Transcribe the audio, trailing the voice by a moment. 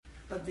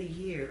of the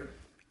year.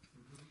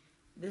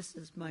 This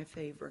is my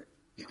favorite.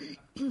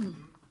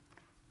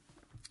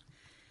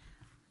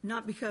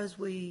 Not because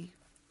we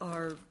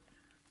are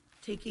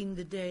taking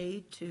the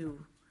day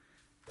to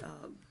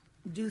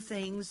do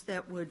things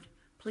that would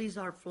please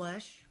our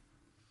flesh,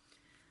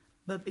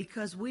 but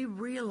because we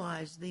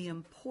realize the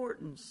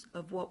importance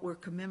of what we're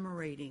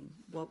commemorating,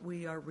 what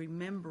we are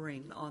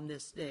remembering on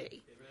this day.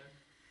 Amen.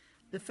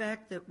 The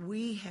fact that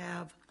we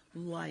have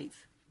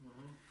life.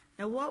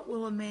 Now, what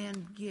will a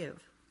man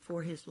give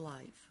for his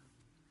life?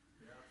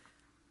 Yeah.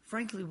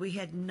 Frankly, we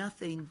had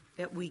nothing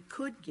that we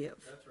could give.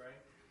 That's right.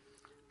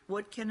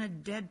 What can a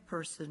dead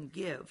person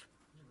give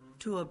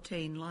to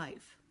obtain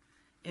life?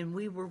 And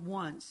we were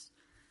once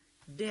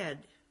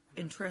dead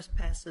in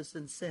trespasses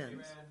and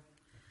sins. Amen.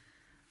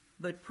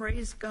 But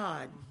praise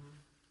God,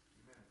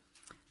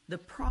 the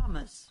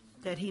promise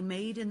that he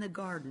made in the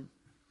garden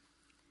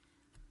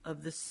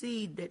of the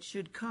seed that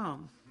should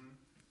come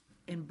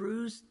and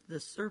bruise the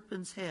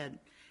serpent's head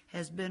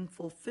has been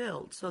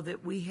fulfilled, so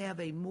that we have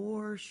a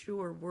more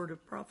sure word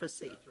of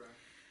prophecy. That's right.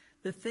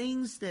 The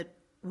things that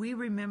we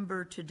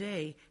remember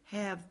today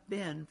have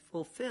been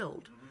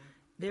fulfilled.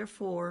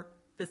 Therefore,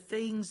 the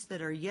things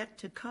that are yet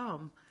to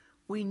come,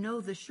 we know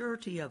the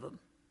surety of them.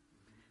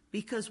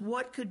 Because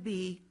what could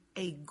be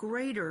a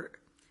greater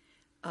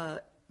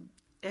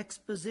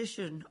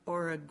exposition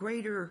or a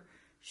greater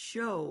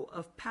show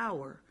of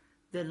power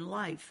than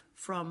life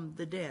from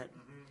the dead?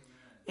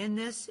 In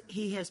this,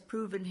 he has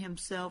proven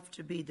himself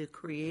to be the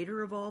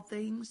creator of all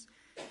things,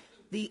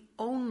 the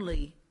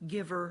only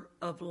giver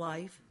of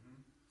life,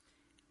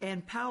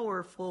 and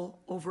powerful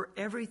over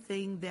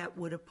everything that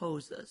would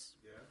oppose us.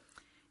 Yeah.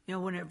 You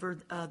know, whenever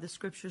the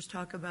scriptures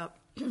talk about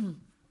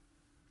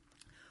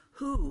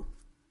who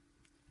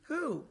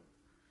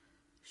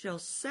shall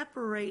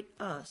separate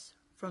us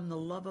from the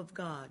love of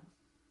God?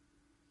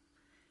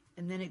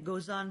 And then it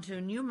goes on to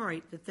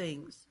enumerate the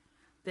things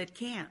that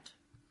can't.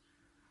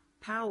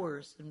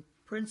 Powers and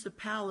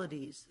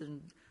principalities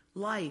and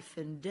life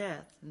and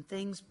death and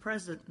things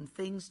present and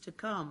things to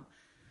come.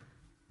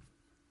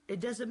 It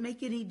doesn't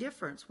make any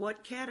difference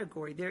what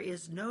category. There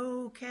is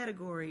no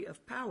category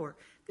of power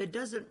that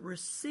doesn't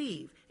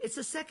receive. It's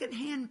a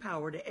second-hand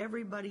power to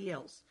everybody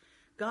else.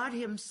 God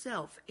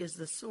himself is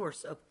the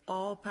source of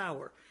all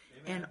power.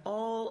 Amen. And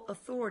all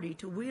authority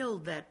to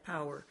wield that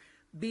power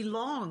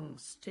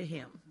belongs to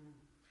him.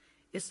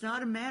 It's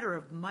not a matter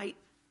of might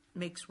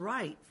makes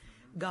right.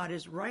 God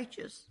is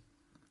righteous.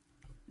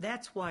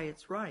 That's why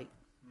it's right,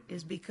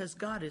 is because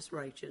God is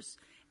righteous.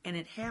 And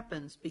it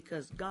happens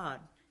because God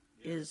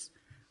is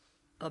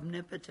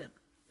omnipotent.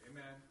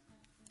 Amen.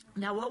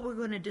 Now, what we're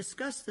going to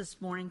discuss this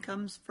morning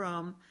comes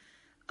from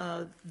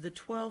the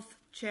 12th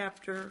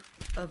chapter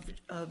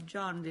of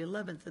John, the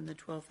 11th and the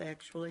 12th,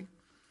 actually.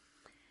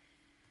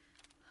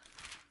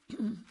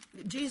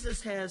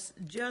 Jesus has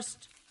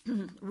just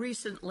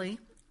recently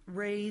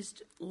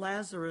raised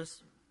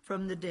Lazarus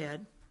from the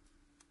dead.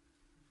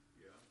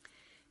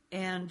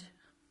 And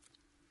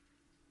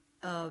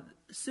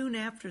soon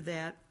after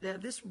that,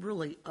 this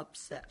really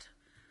upset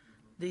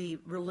the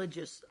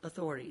religious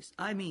authorities.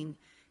 I mean,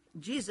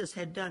 Jesus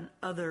had done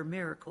other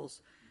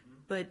miracles,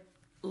 but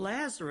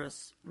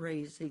Lazarus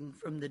raising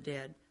from the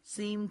dead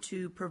seemed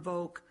to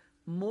provoke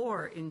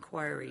more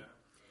inquiry,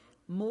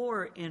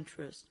 more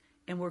interest,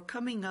 and we're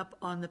coming up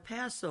on the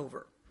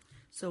Passover.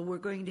 So we're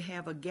going to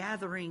have a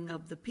gathering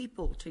of the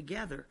people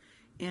together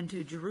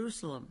into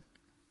Jerusalem.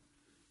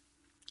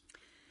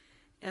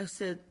 I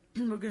said,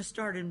 we're going to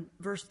start in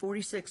verse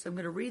 46. I'm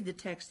going to read the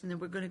text, and then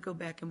we're going to go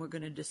back and we're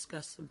going to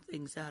discuss some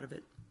things out of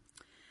it.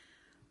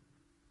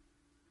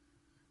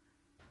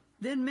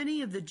 Then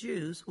many of the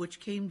Jews which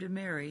came to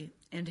Mary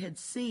and had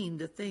seen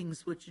the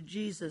things which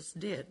Jesus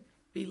did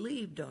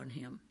believed on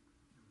him.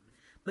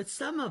 But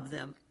some of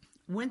them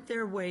went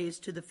their ways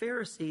to the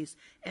Pharisees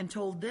and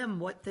told them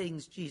what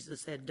things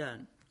Jesus had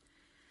done.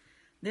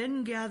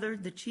 Then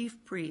gathered the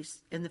chief priests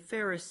and the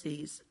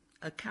Pharisees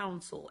a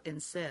council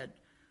and said,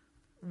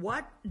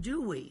 "What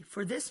do we?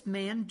 For this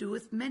man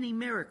doeth many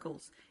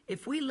miracles.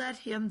 If we let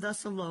him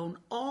thus alone,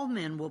 all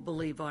men will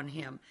believe on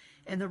him,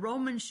 and the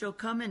Romans shall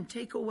come and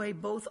take away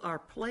both our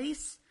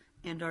place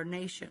and our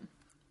nation."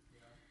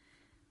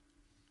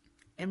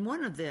 And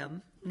one of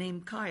them,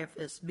 named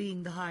Caiaphas,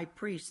 being the high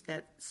priest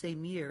that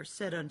same year,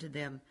 said unto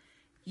them,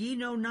 "Ye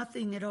know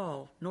nothing at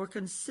all, nor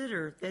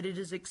consider that it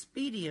is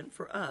expedient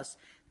for us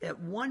that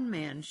one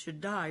man should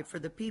die for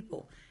the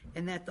people,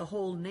 and that the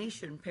whole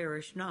nation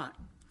perish not.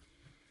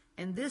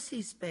 And this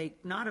he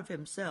spake not of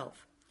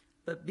himself,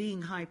 but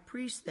being high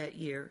priest that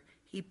year,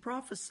 he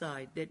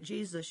prophesied that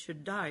Jesus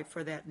should die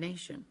for that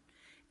nation,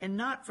 and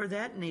not for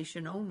that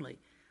nation only,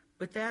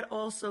 but that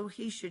also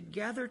he should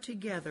gather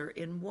together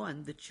in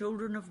one the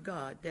children of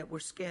God that were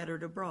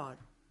scattered abroad."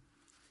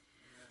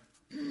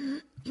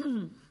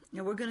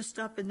 Now we're going to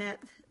stop in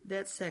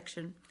that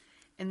section,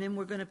 and then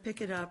we're going to pick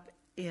it up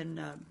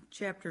in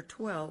chapter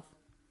 12,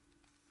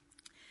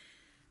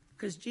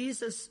 because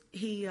Jesus,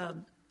 he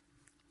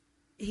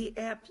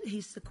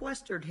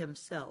sequestered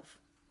himself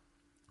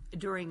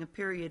during a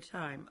period of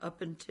time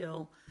up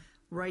until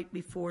right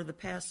before the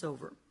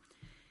Passover.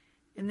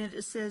 And then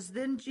it says,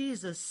 then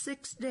Jesus,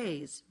 6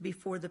 days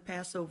before the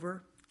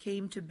Passover,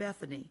 came to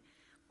Bethany,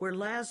 where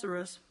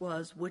Lazarus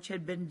was, which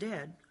had been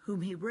dead,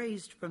 whom he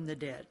raised from the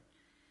dead.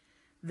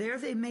 There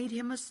they made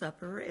him a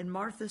supper, and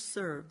Martha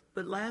served,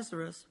 but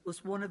Lazarus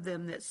was one of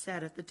them that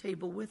sat at the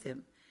table with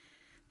him.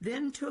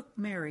 Then took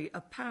Mary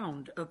a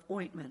pound of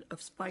ointment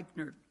of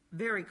spikenard,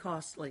 very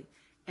costly,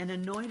 and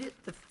anointed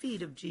the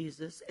feet of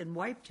Jesus, and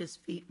wiped his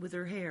feet with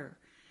her hair.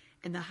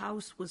 And the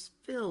house was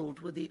filled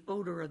with the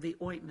odor of the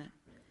ointment.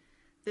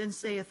 Then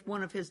saith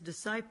one of his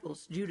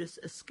disciples, Judas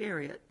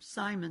Iscariot,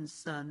 Simon's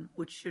son,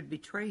 which should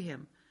betray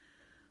him,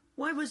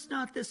 why was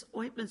not this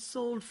ointment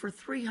sold for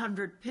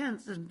 300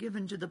 pence and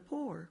given to the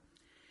poor?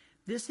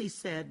 This he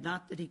said,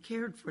 not that he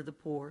cared for the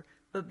poor,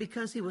 but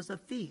because he was a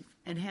thief,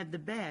 and had the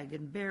bag,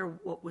 and bare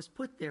what was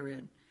put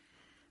therein.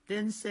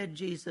 Then said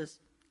Jesus,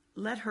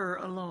 let her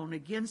alone.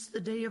 Against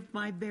the day of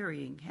my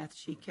burying hath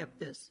she kept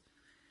this.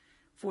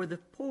 For the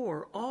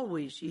poor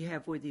always ye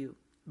have with you,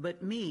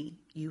 but me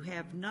you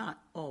have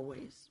not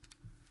always.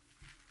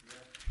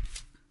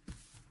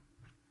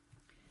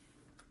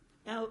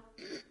 Now,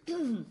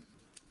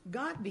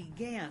 God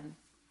began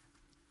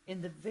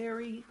in the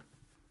very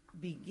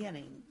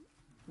beginning,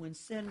 when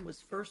sin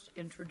was first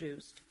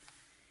introduced,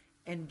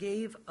 and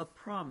gave a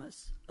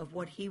promise of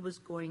what he was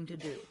going to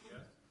do.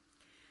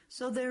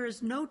 So there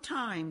is no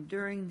time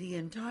during the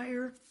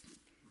entire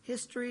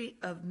history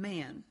of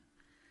man,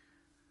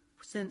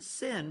 since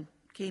sin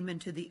came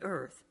into the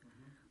earth,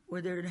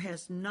 where there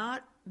has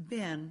not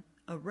been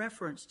a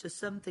reference to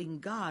something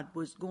God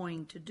was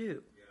going to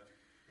do.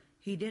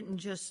 He didn't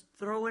just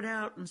throw it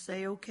out and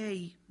say,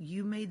 okay,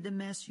 you made the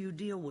mess, you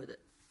deal with it.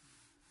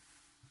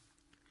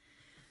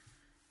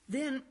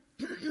 Then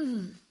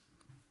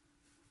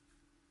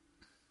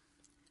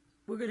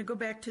we're going to go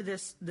back to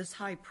this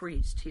high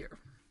priest here.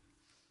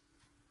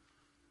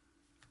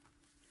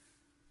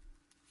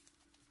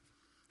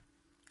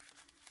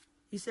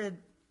 He said,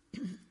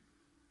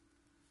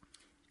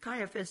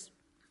 Caiaphas,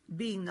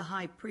 being the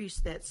high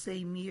priest that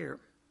same year,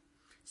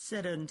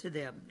 said unto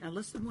them, now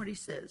listen what he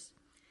says,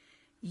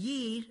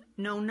 ye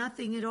know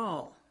nothing at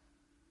all,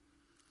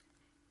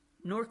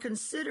 nor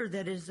consider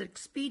that it is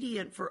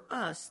expedient for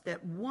us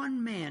that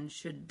one man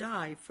should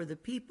die for the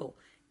people,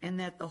 and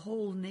that the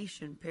whole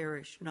nation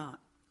perish not.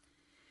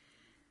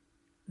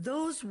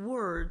 Those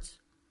words,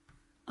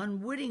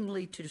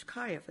 unwittingly to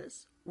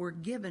Caiaphas, were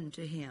given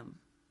to him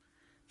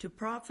to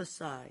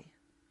prophesy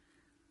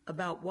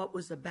about what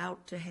was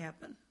about to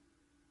happen.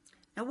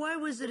 Now, why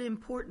was it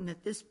important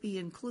that this be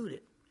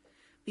included?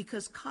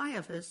 Because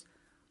Caiaphas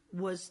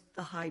was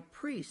the high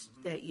priest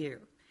that year.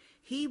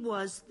 He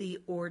was the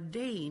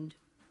ordained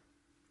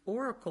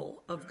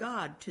oracle of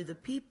God to the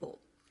people.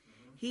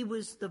 He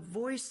was the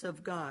voice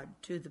of God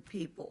to the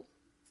people.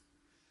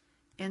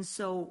 And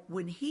so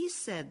when he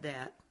said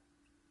that,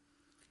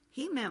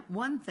 he meant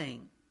one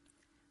thing,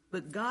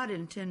 but God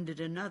intended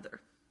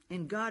another.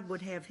 And God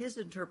would have his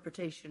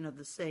interpretation of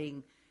the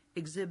saying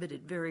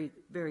exhibited very,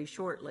 very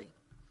shortly.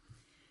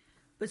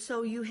 But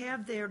so you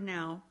have there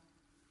now,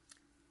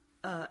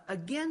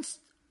 against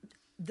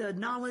the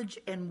knowledge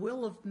and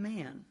will of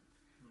man,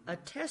 a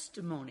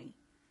testimony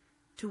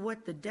to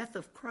what the death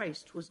of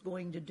Christ was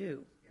going to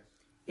do. Yes.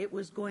 It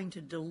was going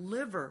to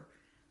deliver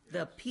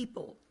the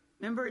people.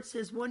 Remember, it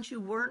says once you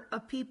weren't a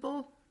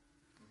people,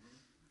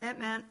 that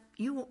meant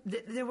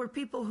there were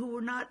people who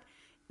were not.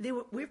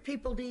 We're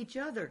people to each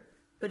other,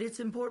 but it's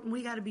important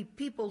we got to be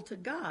people to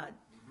God.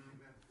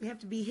 We have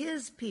to be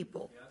His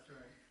people. Yeah, that's right.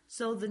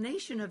 So the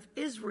nation of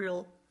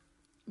Israel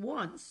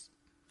once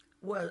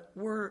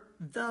were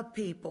the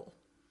people.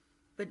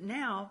 But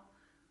now,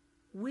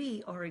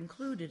 we are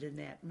included in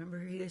that. Remember,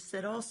 he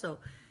said also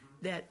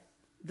that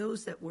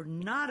those that were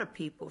not a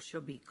people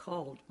shall be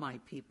called my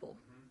people.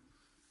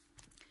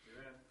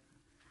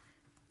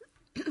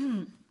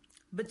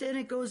 But then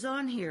it goes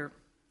on here.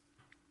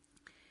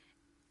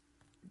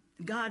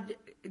 God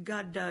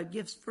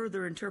gives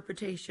further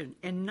interpretation.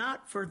 And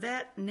not for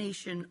that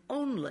nation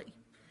only,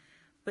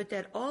 but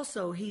that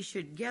also he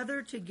should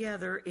gather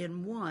together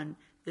in one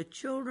the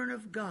children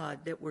of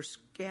God that were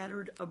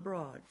scattered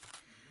abroad.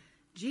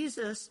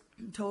 Jesus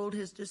told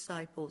his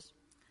disciples,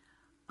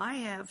 I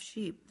have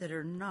sheep that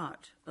are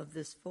not of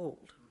this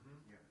fold.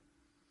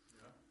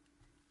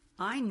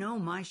 I know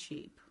my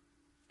sheep,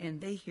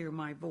 and they hear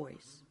my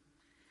voice.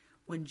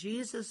 When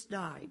Jesus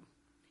died,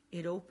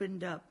 it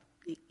opened up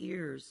the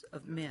ears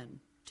of men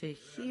to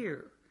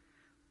hear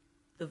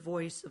the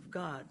voice of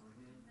God.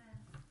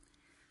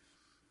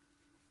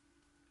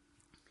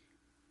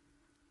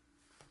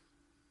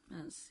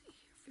 Let's see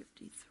here,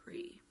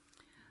 53.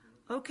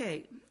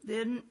 Okay,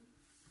 then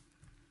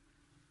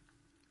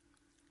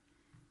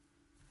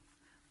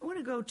I want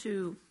to go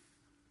to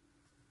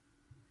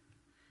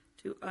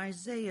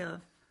Isaiah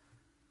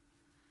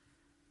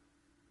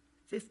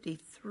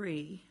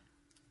 53,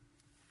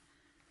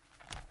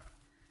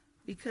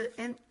 because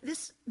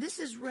this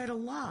is read a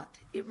lot.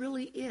 It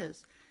really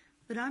is,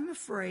 but I'm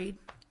afraid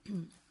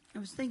I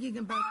was thinking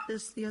about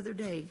this the other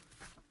day.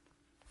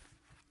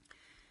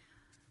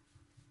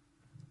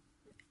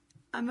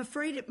 I'm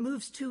afraid it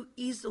moves too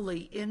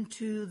easily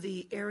into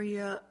the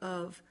area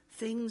of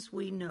things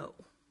we know,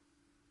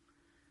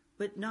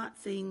 but not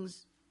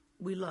things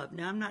we love.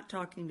 Now, I'm not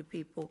talking to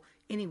people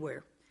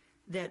anywhere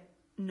that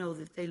know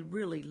that they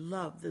really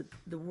love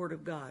the Word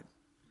of God.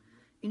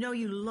 You know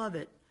you love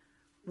it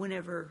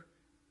whenever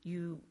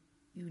you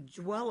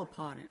dwell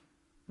upon it,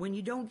 when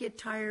you don't get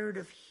tired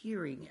of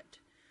hearing it,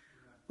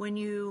 when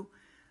you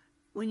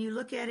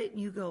look at it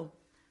and you go,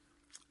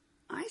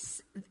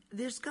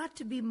 there's got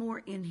to be more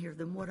in here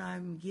than what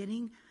I'm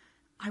getting.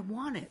 I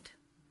want it.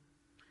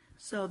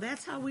 So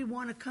that's how we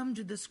want to come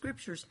to the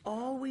Scriptures,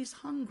 always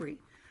hungry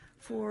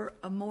for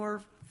a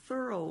more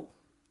thorough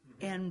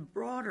and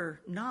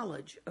broader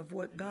knowledge of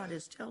what God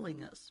is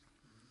telling us.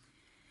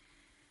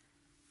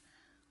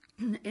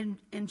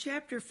 In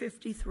chapter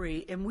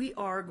 53, and we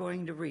are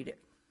going to read it.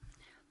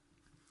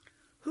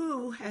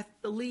 Who hath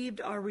believed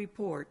our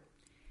report,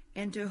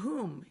 and to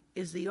whom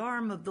is the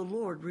arm of the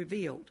Lord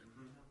revealed?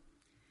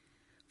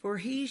 For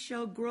he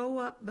shall grow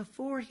up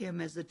before him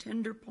as a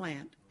tender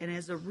plant, and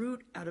as a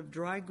root out of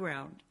dry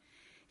ground.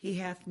 He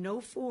hath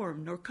no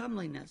form nor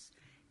comeliness,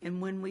 and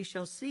when we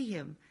shall see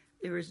him,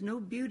 there is no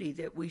beauty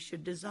that we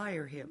should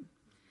desire him.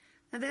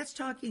 Now that's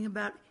talking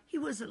about, he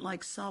wasn't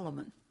like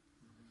Solomon,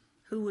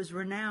 who was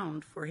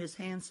renowned for his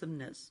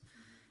handsomeness.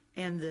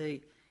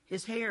 And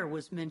his hair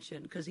was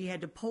mentioned because he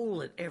had to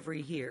poll it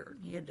every year.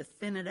 He had to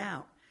thin it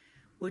out,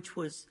 which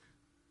was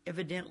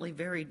evidently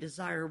very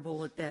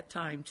desirable at that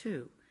time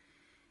too.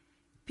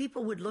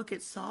 People would look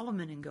at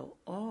Solomon and go,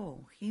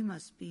 oh, he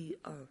must be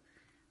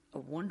a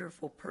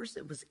wonderful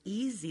person. It was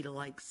easy to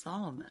like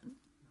Solomon.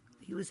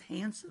 He was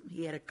handsome.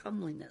 He had a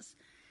comeliness.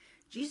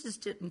 Jesus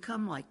didn't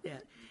come like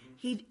that.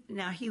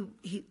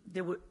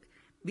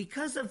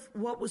 Because of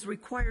what was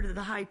required of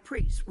the high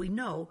priest, we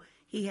know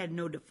he had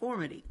no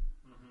deformity.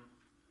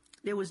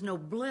 There was no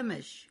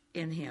blemish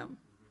in him.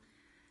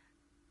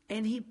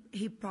 And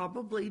he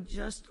probably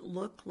just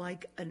looked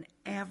like an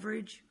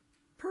average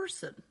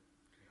person.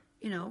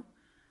 You know,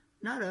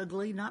 not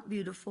ugly, not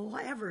beautiful,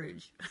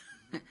 average.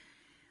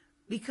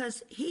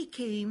 Because he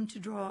came to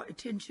draw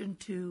attention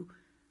to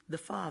the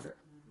Father.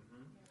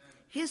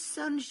 His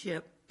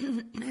sonship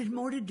had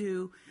more to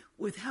do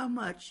with how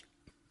much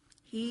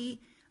he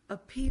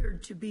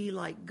appeared to be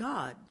like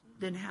God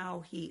than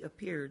how he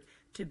appeared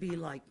to be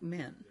like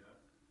men.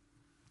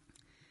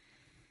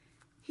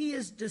 He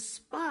is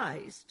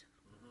despised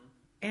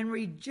and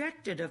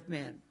rejected of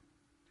men,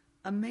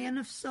 a man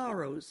of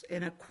sorrows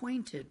and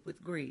acquainted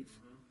with grief.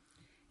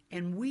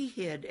 And we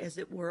hid, as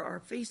it were, our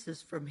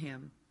faces from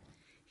him.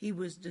 He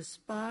was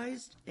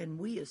despised, and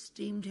we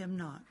esteemed him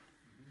not.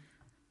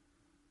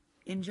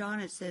 In John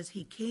it says,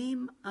 he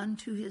came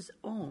unto his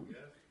own,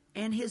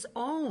 and his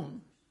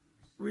own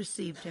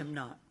received him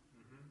not.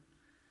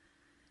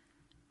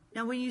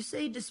 Now, when you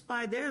say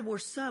despised, there were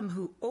some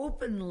who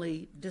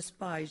openly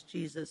despised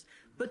Jesus,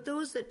 but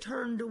those that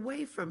turned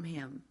away from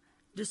him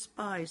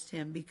despised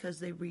him because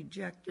they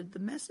rejected the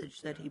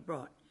message that he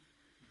brought.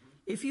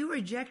 If you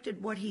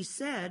rejected what he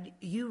said,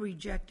 you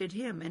rejected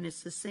him, and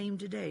it's the same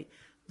today.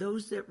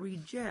 Those that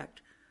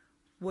reject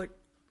what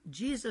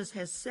Jesus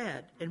has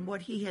said and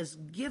what he has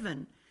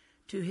given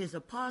to his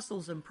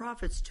apostles and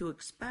prophets to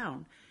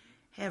expound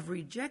have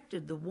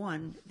rejected the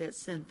one that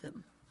sent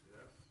them.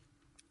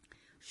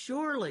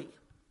 Surely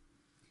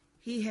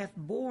he hath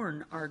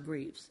borne our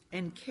griefs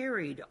and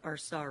carried our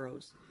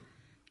sorrows.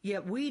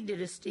 Yet we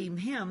did esteem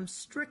him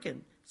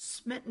stricken,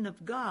 smitten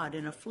of God,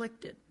 and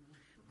afflicted.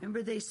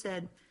 Remember they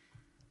said,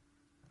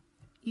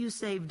 you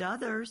saved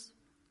others,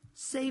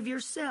 save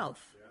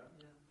yourself.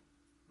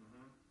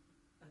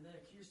 And they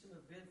accused him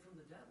of being from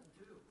the devil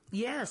too.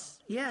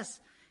 Yes.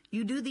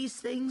 You do these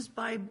things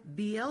by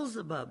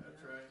Beelzebub. That's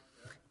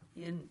right.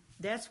 Yeah. And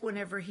that's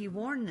whenever he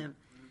warned them.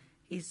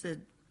 He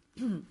said,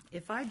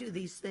 if I do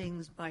these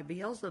things by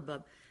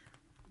Beelzebub,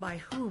 by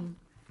whom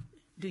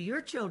do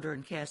your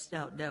children cast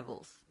out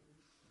devils?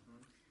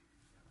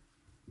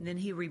 And then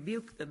he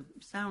rebuked them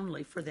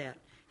soundly for that.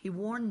 He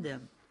warned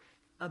them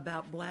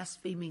about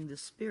blaspheming the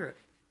Spirit.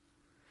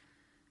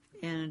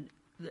 And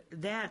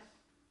that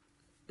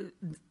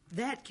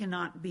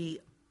cannot be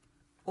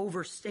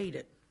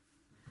overstated.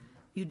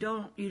 You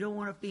don't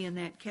want to be in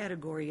that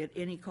category at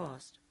any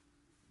cost.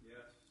 Yes.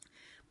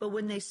 But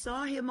when they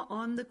saw him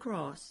on the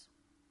cross,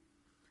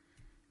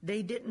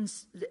 they didn't,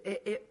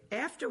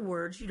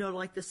 afterwards,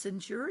 like the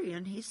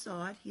centurion, he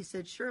saw it. He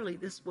said, surely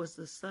this was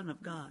the Son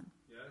of God.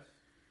 Yes.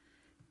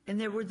 And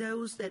there were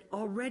those that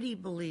already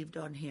believed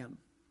on him,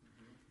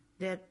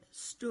 that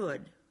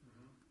stood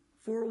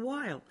for a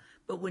while.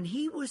 But when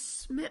he was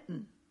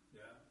smitten,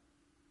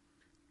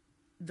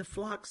 the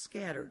flock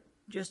scattered,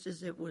 just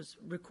as it was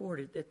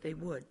recorded that they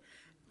would.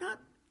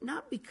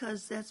 Not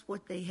because that's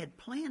what they had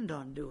planned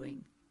on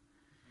doing,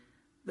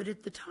 but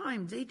at the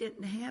time they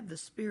didn't have the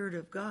Spirit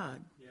of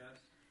God.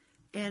 Yes.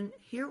 And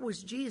here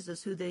was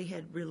Jesus, who they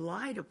had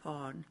relied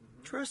upon,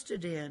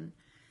 trusted in.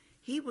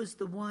 He was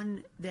the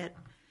one that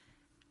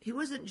he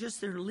wasn't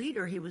just their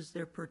leader, he was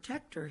their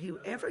protector,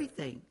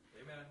 everything.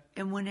 Amen.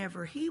 And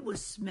whenever he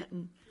was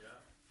smitten,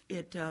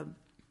 it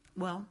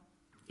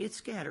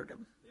scattered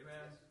him.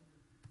 Amen.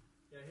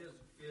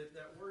 Yeah,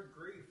 that word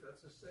grief,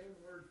 that's the same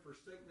word for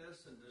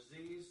sickness and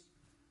disease.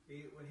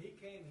 When he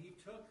came, he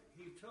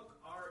took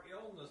our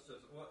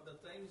illnesses,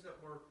 the things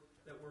that were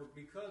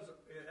because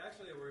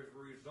it was a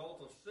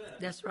result of sin.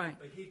 That's right.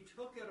 But he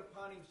took it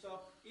upon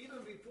himself even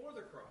before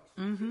the cross.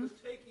 Mm-hmm. He was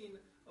taking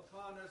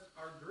upon us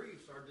our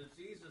griefs, our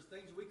diseases,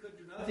 things we could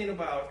do nothing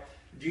about.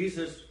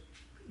 Jesus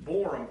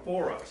bore them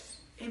for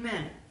us.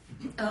 Amen.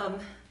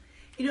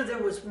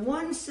 There was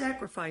one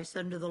sacrifice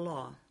under the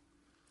law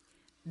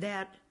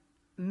that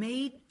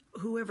made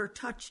whoever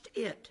touched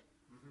it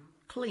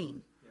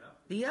clean. Yeah.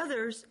 The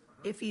others,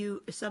 if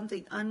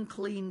something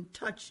unclean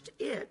touched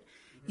it,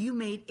 you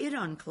made it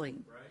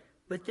unclean. Right.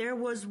 But there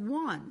was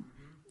one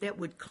that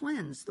would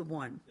cleanse the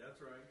one.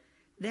 That's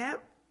right.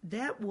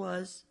 That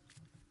was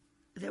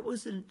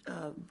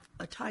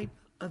a type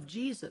of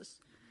Jesus.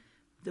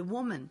 The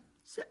woman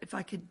said, "If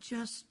I could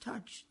just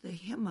touch the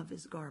hem of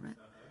his garment,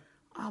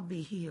 I'll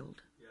be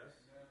healed." Yes.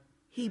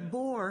 He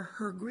bore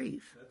her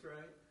grief. That's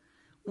right.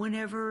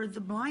 Whenever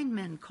the blind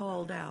men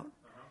called out,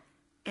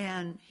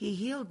 and he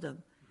healed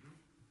them.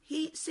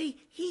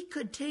 He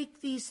could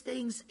take these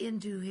things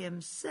into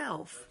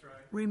himself, That's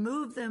right.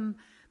 remove them.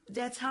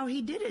 That's how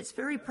he did it. It's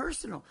very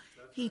personal.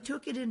 He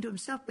took it into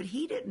himself, but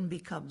he didn't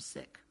become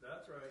sick.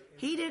 That's right.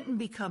 He didn't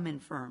become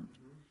infirmed.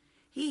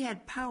 He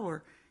had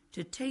power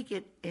to take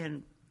it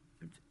and,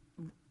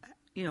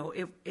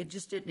 it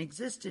just didn't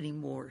exist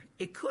anymore.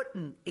 It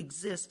couldn't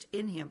exist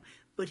in him,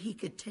 but he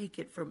could take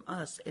it from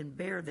us and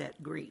bear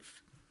that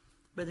grief.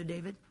 Brother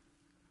David?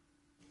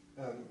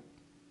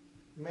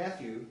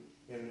 Matthew,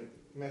 in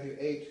Matthew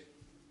 8,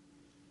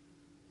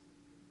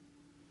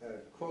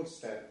 quotes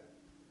that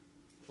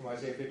from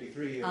Isaiah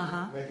 53,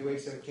 Matthew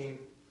 8:17.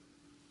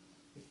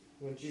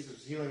 When Jesus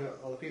was healing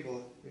all the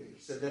people, he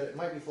said that it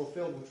might be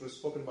fulfilled, which was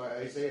spoken by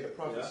Isaiah the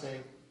prophet,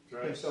 saying,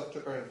 Right. He himself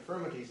took our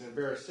infirmities and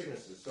bare our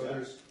sicknesses. So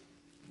there's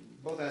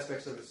both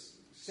aspects of his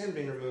sin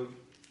being removed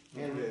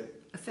and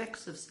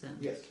Effects of sin.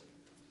 yes.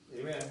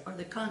 Amen. Or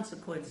the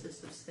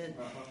consequences of sin.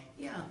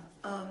 Yeah.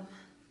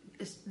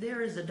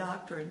 There is a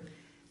doctrine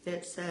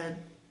that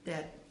said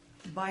that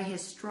by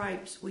his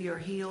stripes we are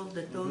healed,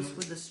 that those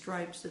were the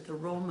stripes that the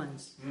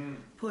Romans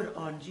put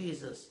on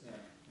Jesus.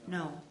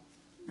 No.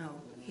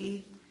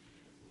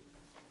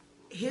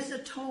 His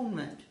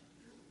atonement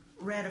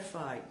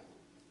ratified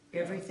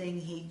everything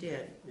he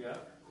did Yeah.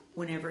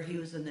 whenever he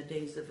was in the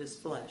days of his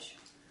flesh.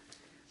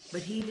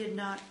 But he did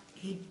not,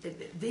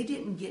 they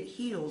didn't get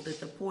healed at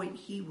the point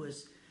it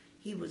was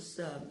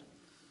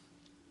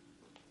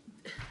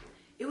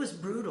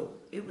brutal.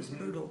 It was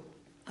brutal.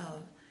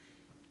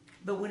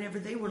 But whenever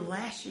they were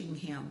lashing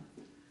him,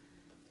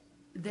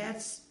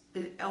 that's,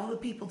 all the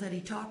people that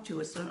he talked to,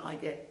 it's not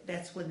like that,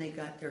 that's when they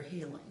got their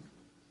healing.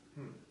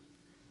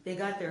 They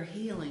got their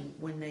healing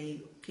when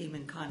they came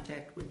in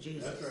contact with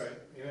Jesus. That's right.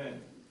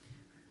 Amen.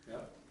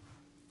 Yep.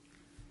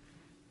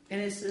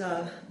 And it's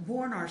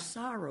borne our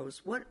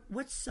sorrows. What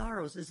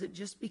sorrows? Is it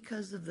just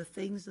because of the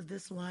things of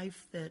this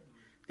life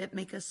that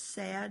make us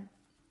sad?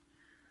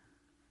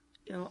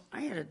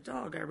 I had a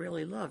dog I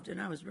really loved, and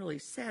I was really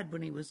sad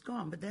when he was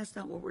gone, but that's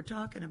not what we're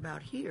talking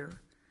about here.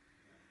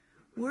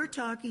 We're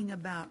talking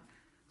about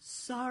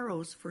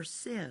sorrows for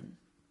sin.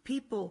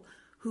 People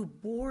who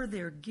bore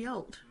their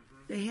guilt.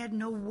 They had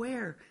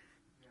nowhere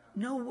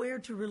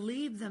to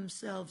relieve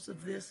themselves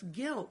of this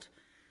guilt.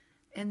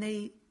 And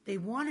they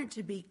wanted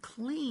to be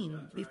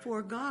clean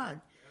before God.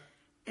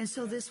 And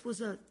so this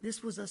was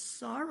a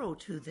sorrow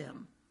to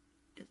them.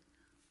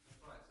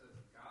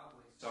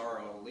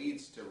 Sorrow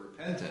leads to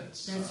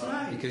repentance. That's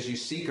right. Because you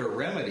seek a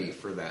remedy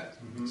for that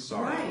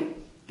sorrow. Right.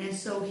 And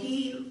so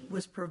he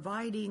was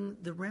providing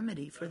the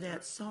remedy for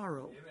that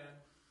sorrow. Amen.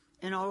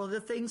 And all of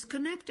the things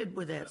connected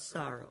with that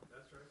sorrow.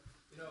 That's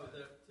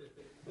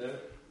right.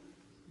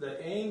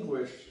 The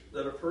anguish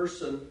that a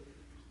person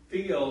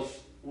feels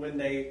when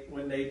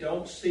they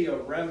don't see a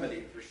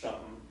remedy for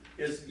something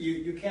is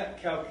you can't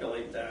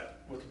calculate that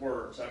with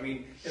words. I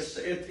mean,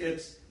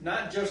 it's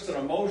not just an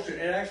emotion;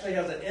 it actually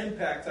has an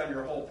impact on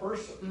your whole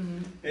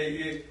person.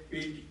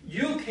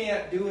 You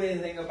can't do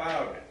anything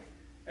about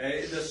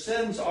it. The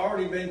sin's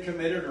already been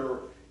committed,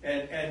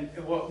 and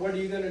what are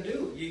you going to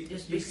do? You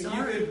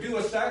could do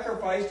a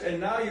sacrifice, and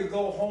now you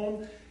go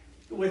home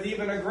with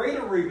even a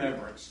greater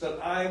remembrance that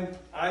I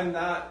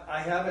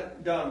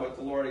haven't done what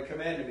the Lord had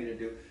commanded me to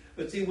do.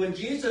 But see, when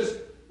Jesus,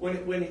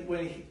 when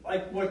he,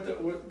 like what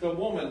the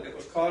woman that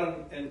was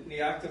caught in the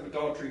act of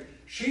adultery,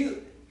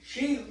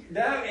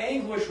 that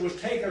anguish was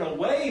taken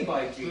away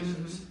by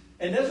Jesus.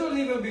 And this was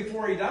even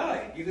before he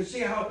died. You can see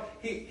how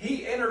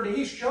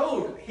he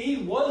showed he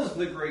was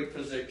the great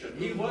physician.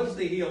 He was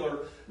the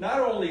healer,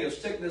 not only of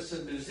sickness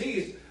and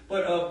disease,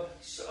 but of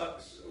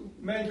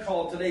men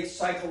call today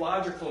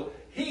psychological.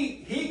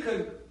 He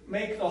could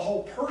make the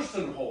whole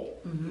person whole.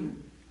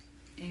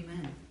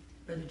 Amen.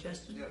 Brother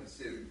Justin? Yeah,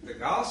 see, the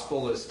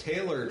gospel is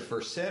tailored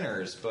for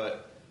sinners,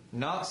 but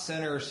not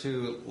sinners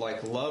who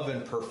like love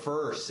and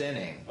prefer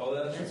sinning. Oh,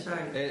 That's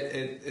right.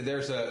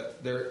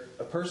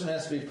 A person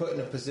has to be put in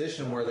a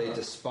position where they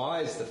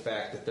despise the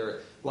fact that they're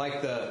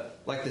like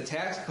the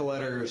tax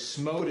collector who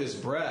smote his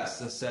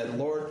breast and said,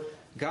 "Lord,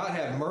 God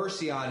have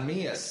mercy on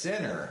me, a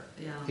sinner."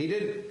 Yeah.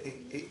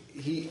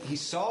 He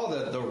saw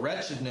the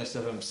wretchedness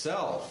of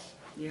himself.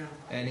 Yeah.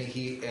 And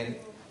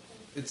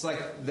it's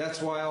like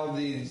that's why all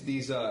these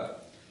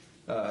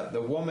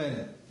the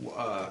woman,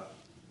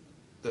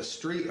 the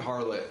street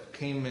harlot,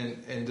 came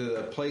into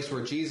the place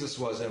where Jesus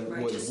was and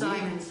Right, to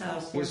Simon's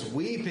house. was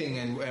weeping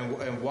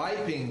and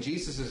wiping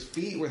Jesus'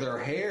 feet with her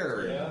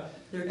hair. Yeah.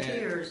 Their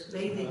tears,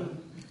 bathing.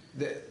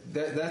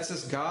 That's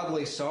this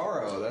godly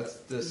sorrow. That's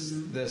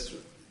this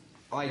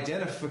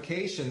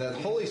identification that the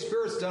Holy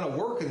Spirit's done a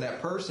work in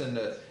that person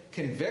to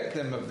convict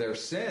them of their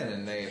sin,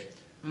 and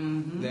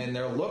then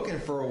they're looking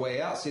for a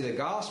way out. See, the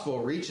gospel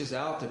reaches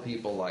out to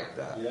people like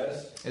that.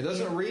 Yes. It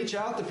doesn't reach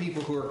out to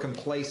people who are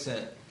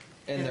complacent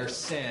in their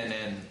sin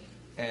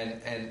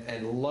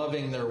and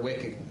loving their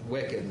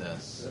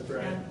wickedness. That's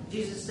right. And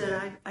Jesus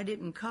said, I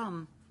didn't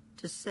come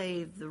to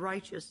save the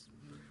righteous.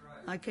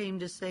 I came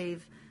to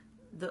save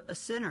the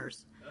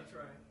sinners. That's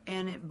right.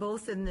 And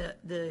both in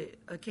the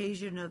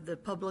occasion of the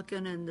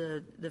publican and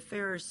the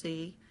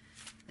Pharisee,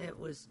 it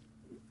was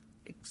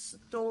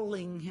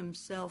extolling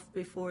himself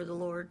before the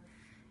Lord,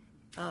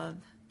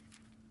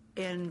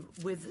 and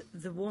with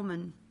the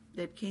woman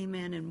that came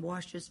in and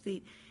washed his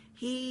feet,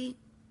 he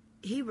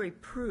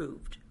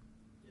reproved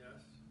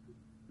Yes.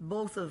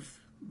 both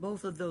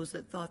of those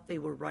that thought they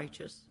were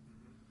righteous,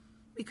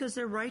 because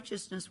their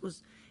righteousness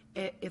was,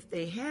 if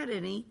they had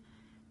any,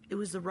 it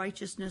was the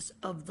righteousness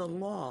of the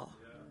law,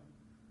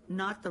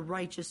 not the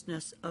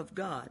righteousness of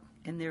God.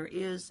 And there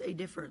is a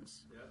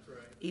difference. That's right.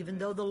 Even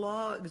though the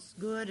law is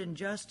good and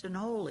just and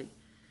holy,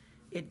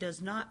 it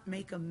does not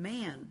make a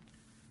man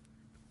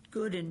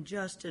good and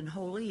just and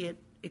holy. It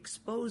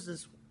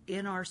exposes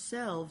in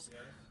ourselves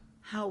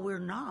how we're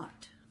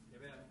not.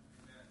 Amen.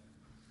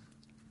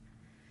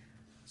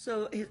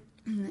 So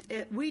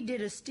we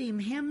did esteem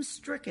him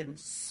stricken,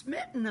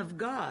 smitten of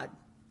God,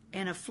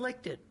 and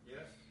afflicted.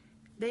 Yes.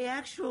 They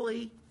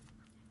actually,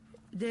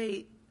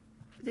 they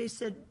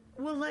said,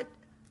 well,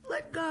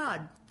 let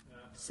God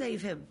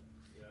save him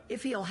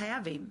if he'll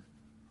have him.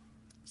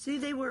 See,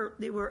 they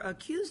were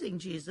accusing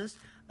Jesus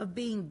of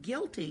being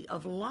guilty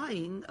of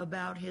lying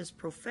about his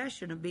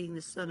profession of being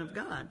the Son of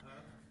God.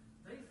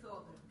 They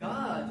thought that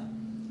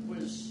God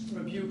was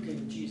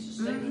rebuking Jesus.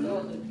 They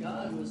thought that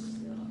God was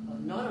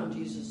not on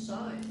Jesus'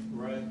 side.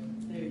 Right.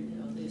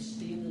 They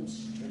esteemed him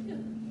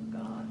stricken of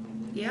God.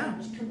 Yeah. It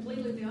was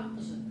completely the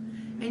opposite.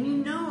 And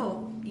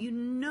you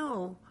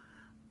know,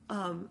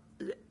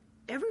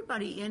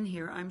 everybody in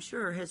here, I'm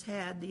sure, has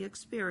had the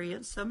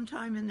experience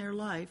sometime in their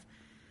life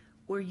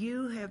where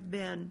you have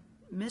been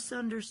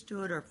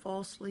misunderstood or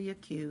falsely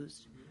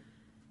accused.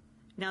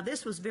 Now,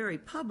 this was very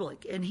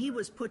public, and he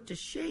was put to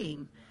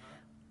shame.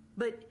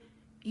 But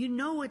you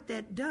know what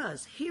that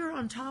does. Here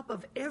on top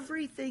of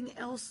everything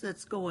else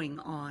that's going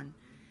on,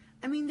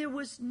 I mean, there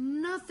was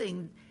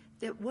nothing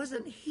that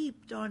wasn't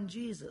heaped on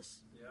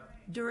Jesus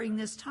during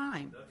this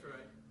time. That's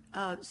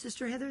right.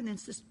 Sister Heather, and then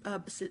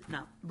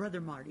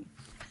Brother Marty.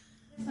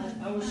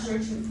 I was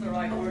searching for the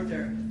right word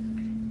there.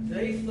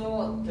 They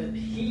thought that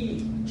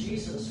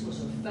Jesus,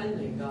 was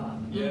offending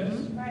God. Yes.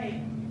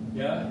 Right.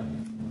 Yeah.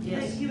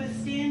 Yes. Like he was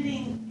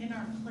standing in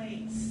our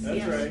place. That's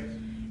Yes. right.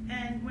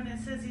 And when it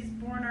says he's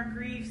borne our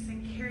griefs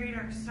and carried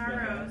our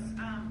sorrows,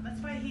 that's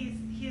why he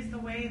is the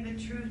way, the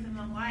truth, and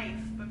the life,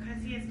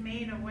 because he has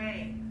made a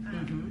way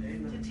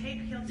he'll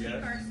take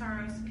Yes. our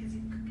sorrows because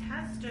he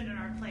has stood in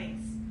our place.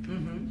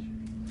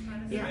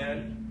 That is Yeah. right.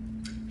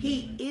 Amen.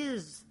 He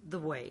is the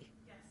way.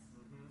 Yes.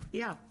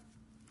 Yeah.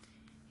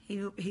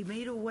 He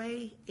made a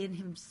way in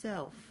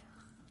himself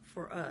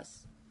for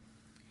us.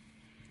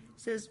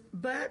 It says,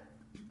 but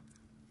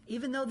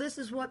even though this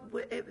is what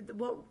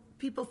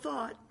people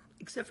thought,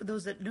 except for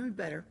those that knew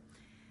better,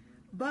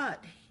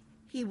 but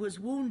he was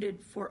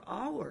wounded for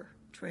our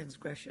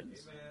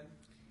transgressions. Amen.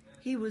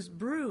 He was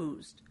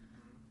bruised.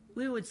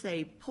 We would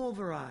say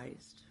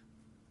pulverized,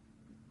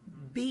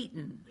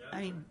 beaten.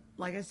 I mean,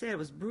 like I said, it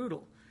was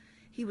brutal.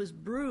 He was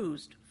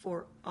bruised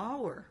for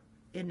our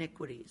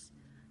iniquities.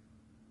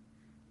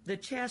 The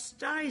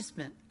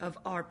chastisement of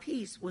our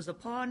peace was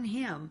upon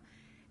him,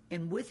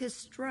 and with his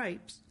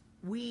stripes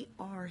we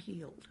are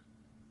healed.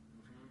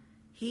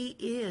 He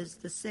is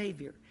the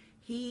Savior.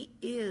 He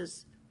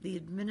is the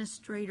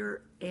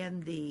administrator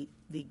and the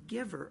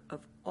giver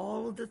of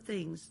all of the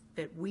things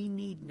that we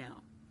need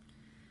now.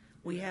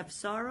 We have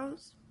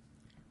sorrows,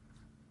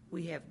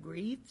 we have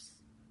griefs,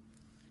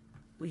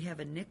 we have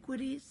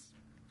iniquities,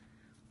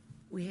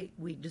 we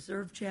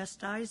deserve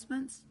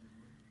chastisements.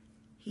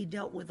 He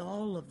dealt with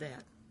all of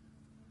that.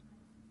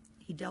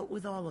 He dealt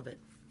with all of it.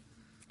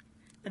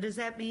 Now, does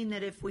that mean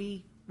that if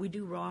we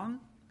do wrong,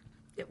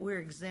 that we're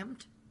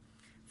exempt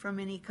from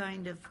any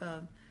kind of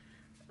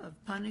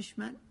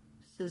punishment?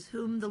 It says,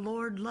 whom the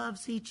Lord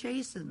loves, he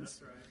chastens,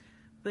 That's right.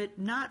 but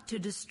not to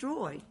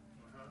destroy.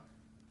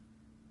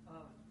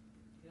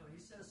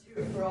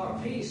 For our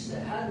peace,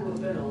 there had to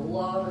have been a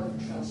lot of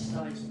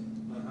chastisement.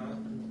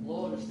 And the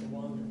Lord is the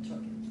one that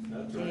took it.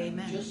 That's right.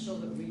 Amen. Just so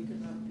that we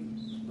could have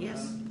peace.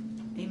 Yes.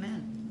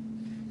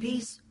 Amen.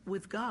 Peace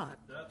with God.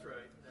 That's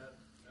right.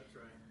 That's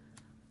right.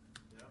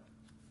 Yeah.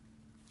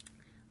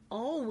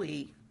 All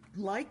we,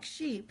 like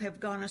sheep, have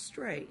gone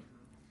astray.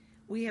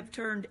 We have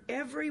turned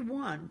every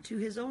one to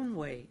his own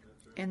way,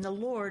 and the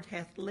Lord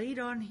hath laid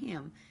on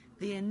him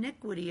the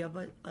iniquity of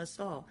us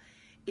all.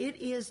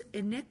 It is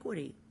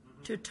iniquity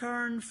to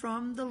turn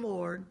from the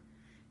Lord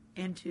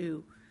and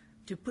to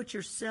put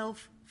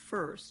yourself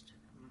first.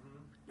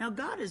 Now,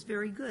 God is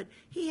very good.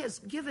 He has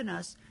given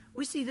us,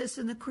 we see this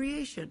in the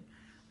creation.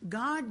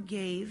 God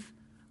gave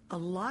a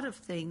lot of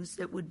things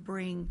that would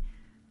bring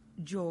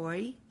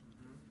joy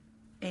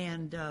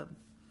and,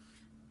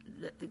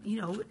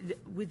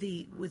 with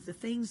the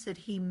things that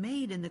he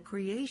made in the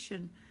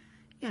creation,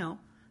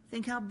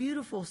 think how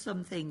beautiful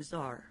some things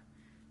are.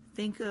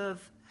 Think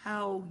of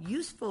how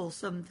useful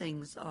some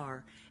things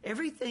are.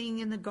 Everything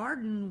in the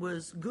garden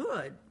was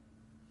good.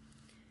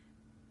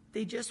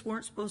 They just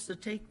weren't supposed to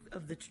take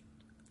of the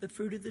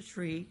fruit of the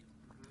tree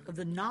of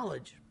the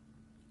knowledge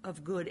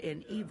of good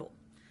and evil.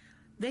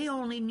 They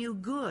only knew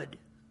good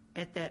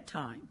at that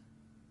time.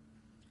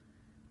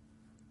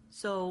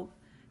 So,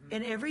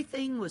 and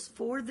everything was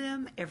for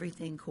them.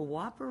 Everything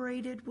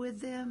cooperated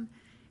with them.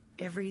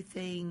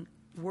 Everything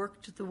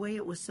worked the way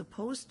it was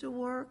supposed to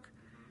work.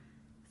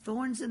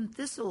 Thorns and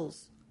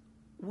thistles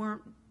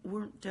weren't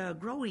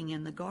growing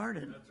in the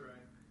garden. That's right.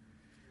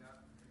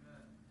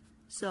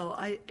 So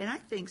I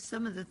think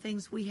some of the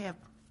things we have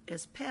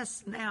as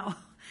pests now,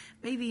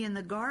 maybe in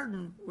the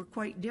garden, were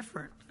quite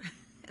different,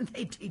 and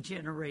they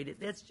degenerated.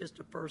 That's just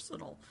a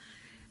personal.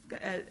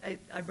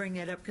 I bring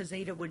that up because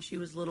Ada, when she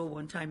was little,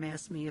 one time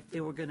asked me if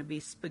there were going to be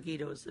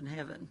spaghettos in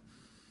heaven,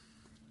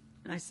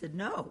 and I said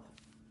no.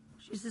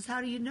 She says, "How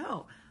do you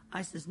know?"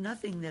 I says,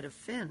 "Nothing that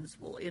offends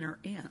will enter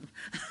in."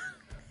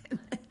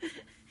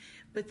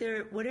 But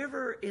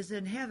whatever is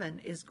in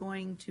heaven is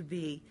going to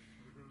be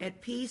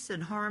at peace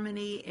and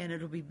harmony, and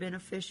it'll be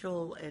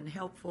beneficial and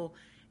helpful.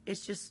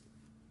 It's just,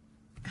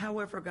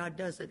 however God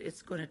does it,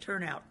 it's going to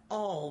turn out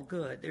all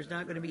good. There's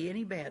not going to be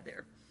any bad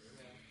there.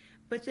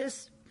 But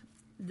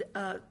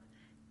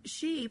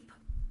sheep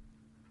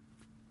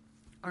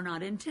are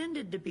not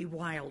intended to be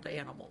wild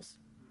animals.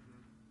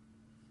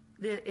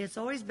 It's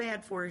always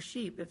bad for a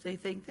sheep if they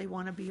think they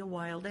want to be a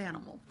wild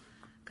animal,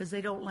 because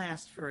they don't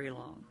last very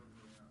long.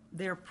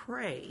 They're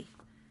prey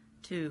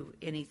to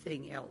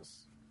anything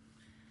else.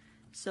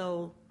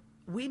 So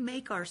we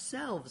make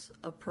ourselves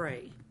a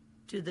prey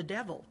to the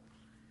devil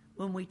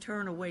when we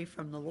turn away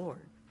from the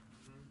Lord.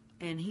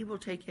 And he will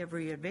take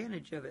every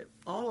advantage of it.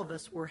 All of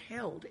us were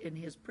held in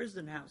his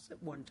prison house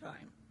at one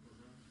time.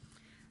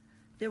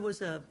 There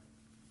was a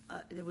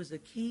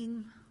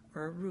king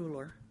or a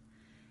ruler,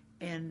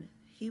 and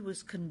he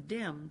was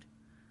condemned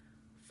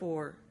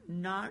for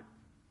not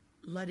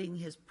letting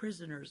his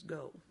prisoners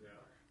go. Yeah.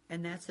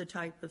 And that's a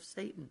type of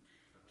Satan.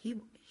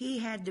 He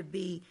had to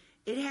be,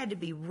 it had to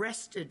be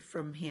wrested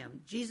from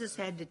him. Jesus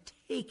had to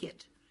take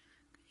it.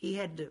 He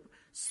had to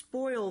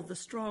spoil the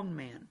strong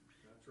man.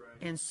 That's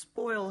right. And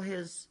spoil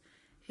his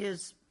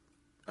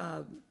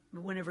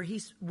whenever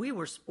we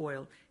were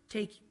spoiled,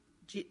 take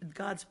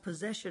God's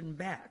possession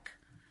back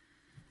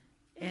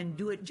and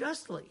do it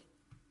justly.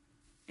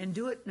 And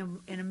do it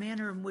in a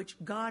manner in which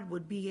God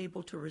would be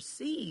able to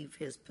receive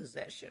his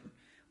possession.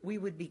 We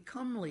would be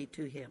comely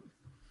to him.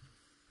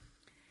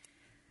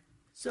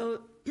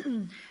 So,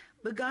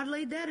 but God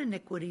laid that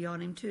iniquity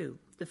on him too.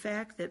 The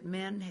fact that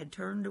men had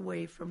turned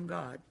away from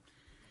God.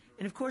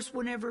 And of course,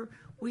 whenever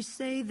we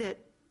say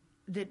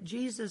that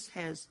Jesus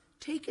has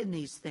taken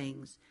these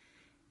things,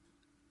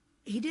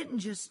 he didn't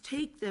just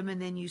take them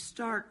and then you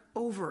start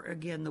over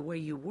again the way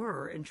you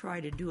were and try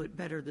to do it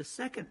better the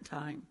second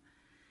time.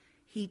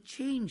 He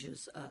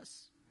changes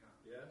us.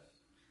 Yes.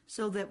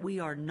 So that we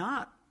are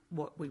not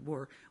what we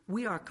were.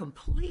 We are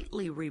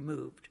completely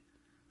removed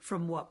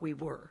from what we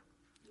were.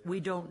 Yeah. We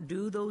don't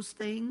do those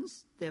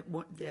things that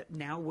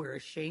now we're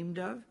ashamed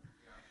of.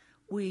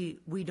 Yeah.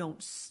 We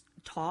don't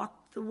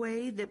talk the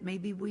way that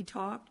maybe we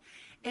talked.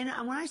 And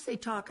when I say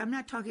talk, I'm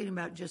not talking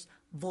about just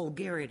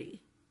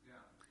vulgarity. Yeah.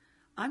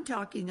 I'm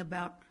talking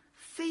about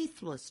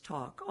faithless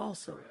talk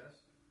also.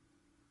 Yes.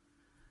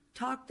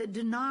 Talk that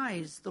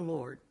denies the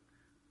Lord.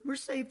 We're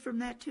saved from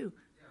that too.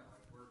 Yeah,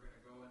 like we're going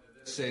to go into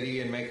this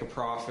city and make a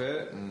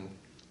profit, and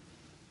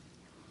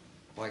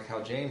like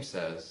how James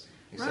says,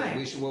 he said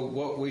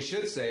what we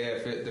should say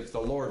if the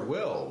Lord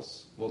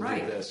wills, we'll do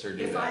this or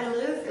do if that. I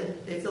live,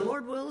 and if the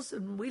Lord wills,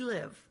 and we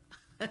live,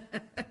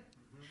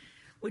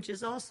 which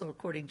is also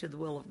according to the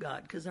will of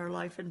God, because our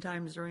life and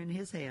times are in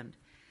His hand.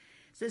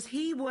 It says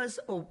He was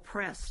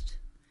oppressed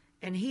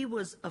and He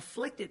was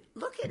afflicted.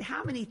 Look at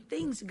how many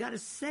things you got to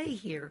say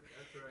here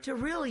to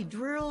really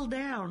drill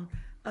down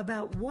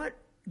about what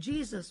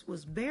Jesus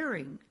was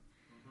bearing.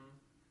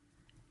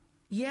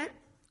 Yet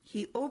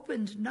He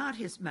opened not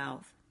His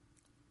mouth.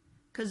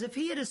 Because if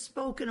He had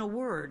spoken a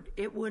word,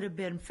 it would have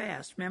been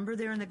fast. Remember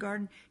there in the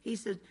garden? He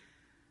said,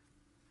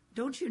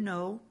 don't you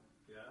know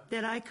Yeah.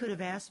 that I could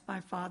have asked my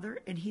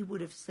Father and he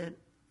would have sent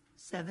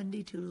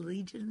 72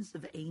 legions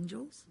of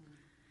angels?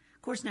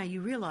 Of course, now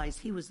you realize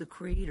he was the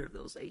creator of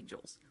those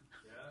angels.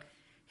 Yeah.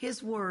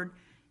 His word,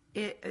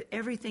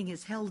 everything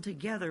is held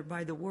together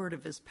by the word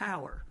of his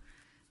power.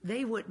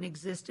 They wouldn't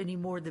exist any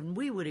more than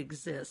we would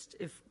exist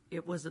if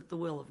it wasn't the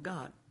will of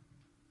God.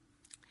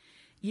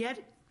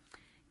 Yet,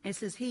 it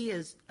says he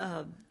is,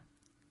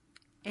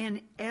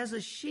 and as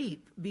a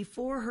sheep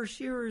before her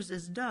shearers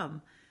is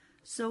dumb,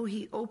 so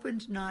he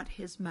opened not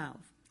his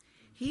mouth.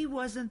 He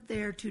wasn't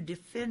there to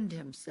defend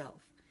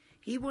himself.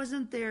 He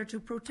wasn't there to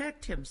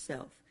protect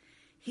himself.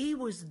 He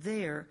was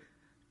there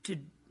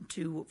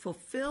to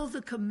fulfill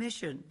the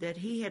commission that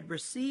he had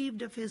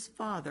received of his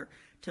Father,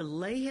 to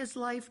lay his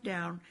life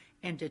down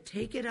and to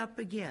take it up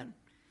again,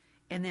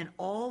 and then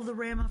all the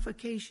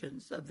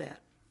ramifications of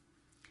that.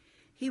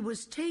 He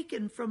was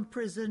taken from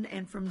prison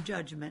and from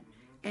judgment,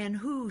 and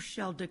who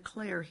shall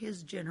declare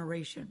his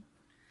generation?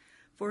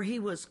 For he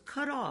was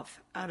cut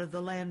off out of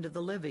the land of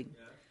the living.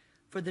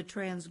 For the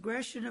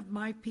transgression of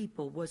my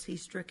people was he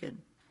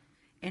stricken.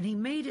 And he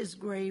made his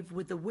grave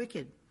with the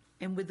wicked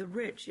and with the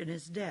rich in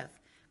his death,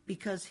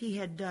 because he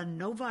had done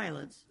no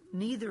violence,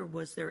 neither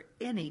was there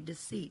any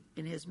deceit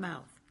in his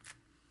mouth.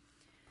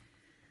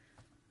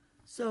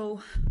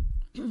 So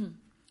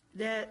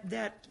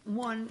that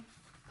one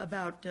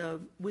about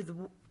with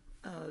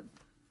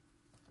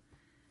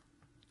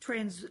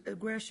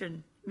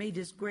transgression made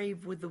his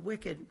grave with the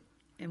wicked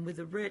and with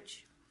the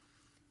rich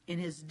in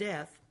his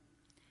death.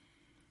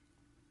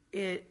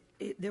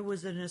 There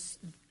was an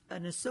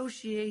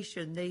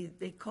association.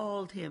 They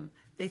called him.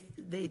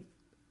 They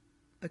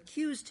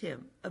accused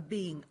him of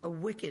being a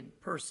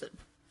wicked person,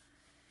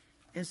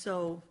 and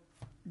so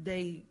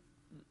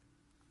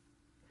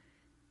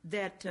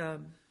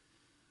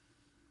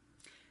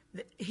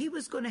he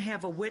was going to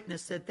have a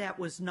witness that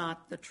was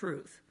not the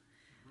truth.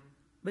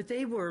 But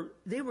they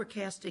were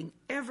casting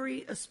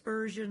every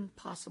aspersion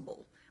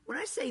possible. When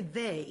I say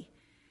they,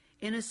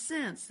 in a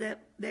sense,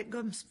 that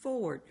comes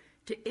forward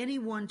to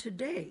anyone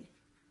today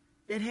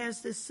that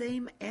has the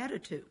same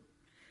attitude.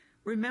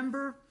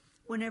 Remember,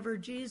 whenever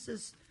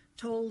Jesus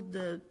told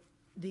the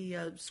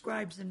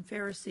scribes and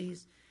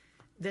Pharisees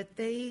that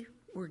they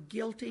were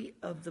guilty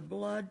of the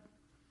blood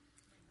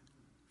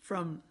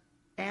from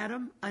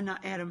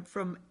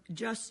from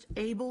just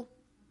Abel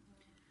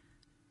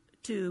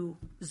to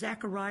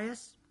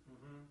Zacharias,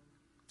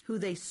 who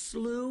they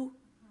slew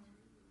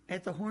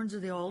at the horns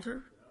of the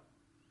altar.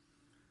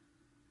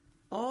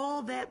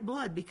 All that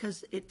blood,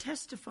 because it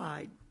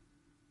testified,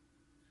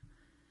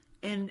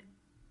 and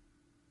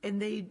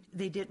they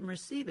didn't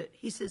receive it.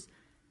 He says,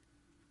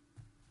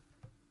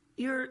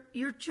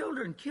 your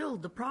children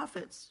killed the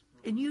prophets,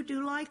 and you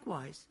do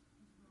likewise.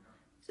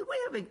 He said, we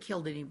haven't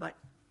killed anybody.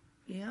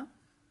 Yeah,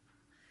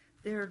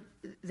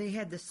 they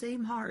had the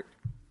same heart.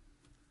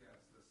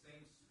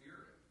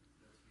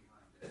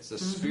 It's the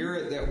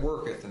spirit that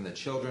worketh in the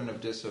children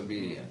of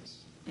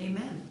disobedience.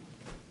 Amen.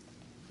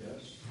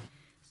 Yes.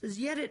 It says,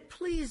 yet it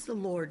pleased the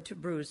Lord to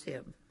bruise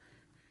him.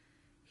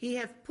 He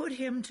hath put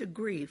him to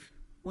grief.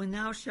 When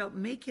thou shalt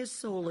make his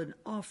soul an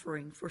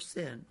offering for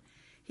sin,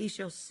 he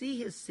shall see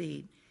his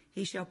seed,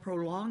 he shall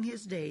prolong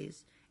his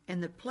days,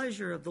 and the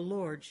pleasure of the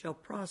Lord shall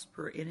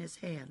prosper in his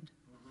hand.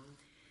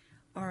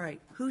 All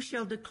right, who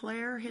shall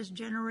declare his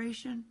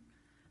generation?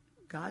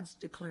 God's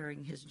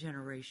declaring his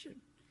generation.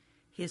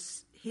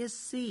 His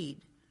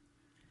seed,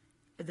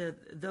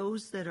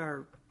 those that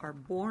are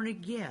born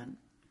again,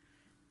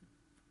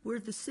 we're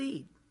the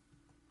seed,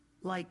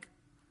 like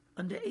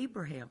unto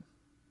Abraham.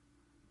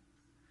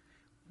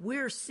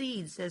 We're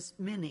seeds as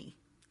many.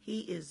 He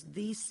is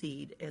the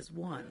seed as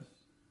one.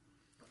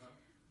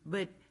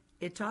 But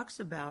it talks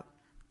about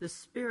the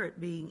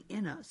Spirit being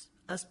in us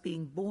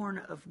being born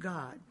of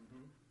God,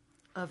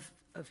 of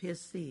his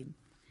seed.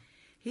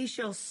 He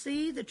shall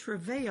see the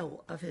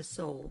travail of his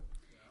soul,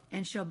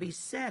 and shall be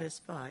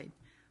satisfied.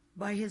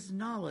 By his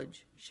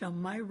knowledge shall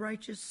my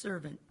righteous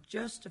servant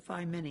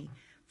justify many,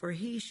 for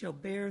he shall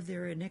bear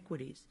their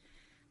iniquities.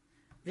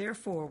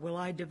 Therefore will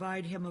I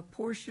divide him a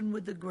portion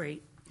with the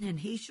great, and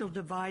he shall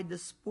divide the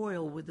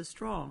spoil with the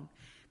strong,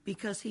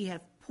 because he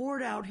hath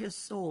poured out his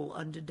soul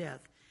unto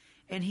death,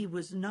 and he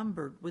was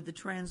numbered with the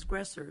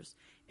transgressors,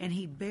 and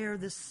he bare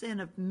the sin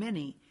of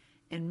many,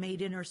 and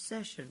made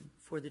intercession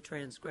for the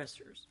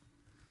transgressors.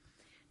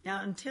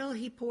 Now, until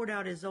he poured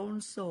out his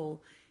own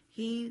soul,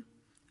 he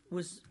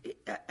was,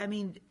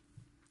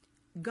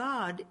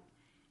 God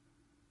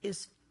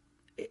is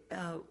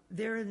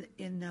there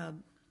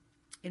in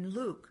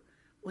Luke,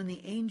 when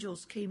the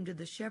angels came to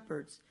the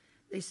shepherds,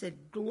 they said,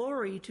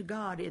 glory to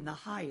God in the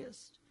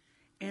highest,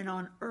 and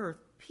on earth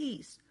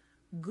peace,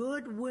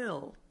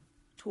 goodwill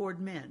toward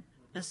men.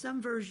 Now,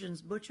 some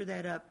versions butcher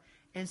that up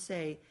and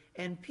say,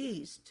 and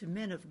peace to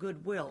men of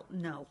goodwill.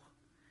 No.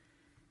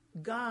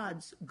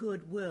 God's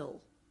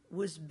goodwill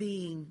was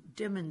being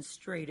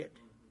demonstrated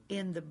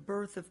in the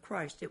birth of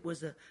Christ. It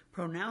was a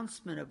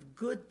pronouncement of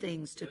good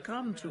things to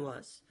come to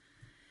us.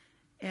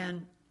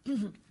 And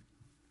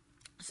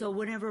so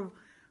whenever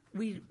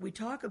we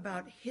talk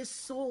about his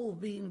soul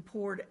being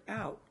poured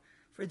out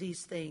for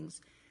these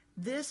things.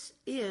 This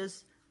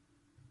is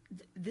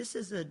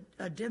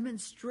a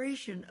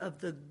demonstration of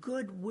the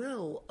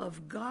goodwill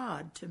of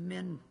God to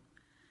men,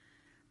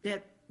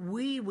 that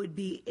we would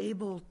be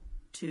able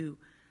to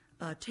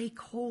take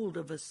hold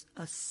of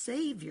a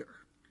Savior.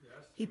 Yes,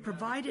 He amen.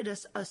 provided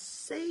us a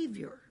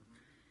Savior.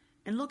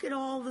 And look at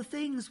all the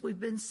things we've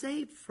been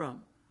saved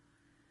from.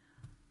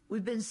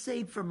 We've been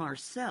saved from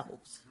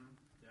ourselves.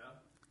 Yeah.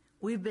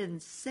 We've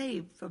been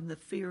saved from the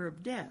fear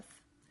of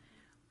death.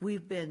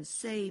 We've been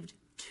saved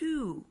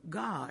to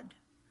God.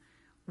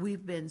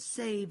 We've been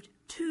saved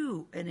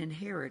to an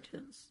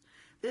inheritance.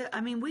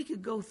 I mean, we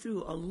could go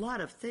through a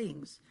lot of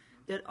things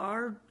that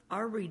our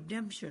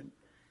redemption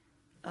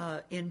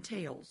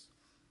entails.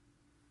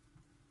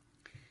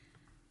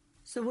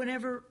 So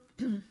whenever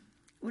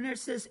it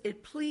says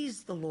it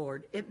pleased the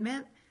Lord, it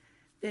meant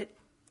that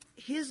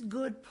his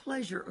good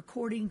pleasure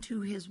according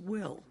to his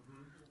will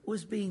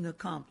was being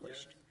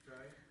accomplished. Yes,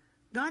 right.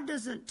 God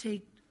doesn't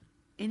take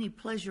any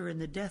pleasure in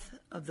the death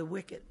of the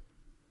wicked.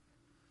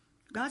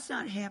 God's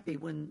not happy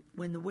when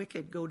the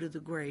wicked go to the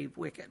grave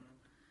wicked.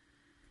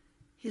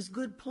 His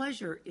good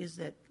pleasure is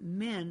that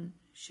men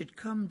should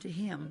come to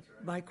him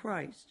by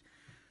Christ.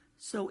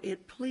 So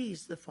it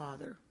pleased the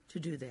Father to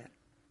do that.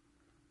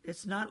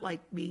 It's not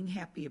like being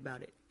happy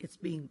about it. It's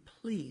being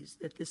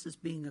pleased that this is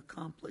being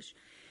accomplished.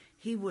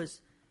 He was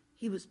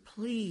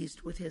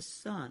pleased with his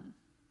Son.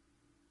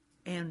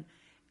 And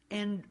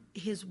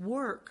his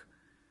work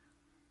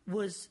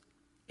was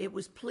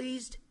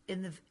pleased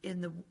in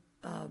the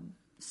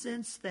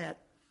sense that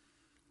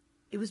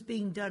it was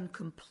being done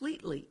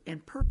completely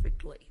and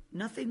perfectly.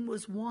 Nothing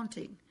was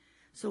wanting.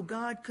 So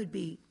God could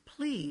be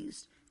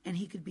pleased and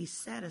he could be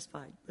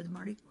satisfied. Brother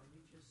Marty?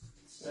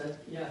 Said,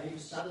 yeah, he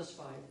was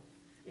satisfied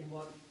in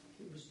what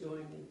he was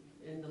doing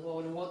in the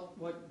Lord and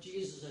what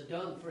Jesus had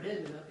done for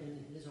him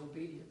in his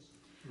obedience.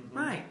 Mm-hmm.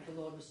 Right. The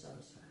Lord was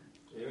satisfied.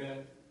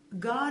 Amen.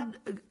 God,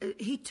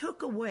 he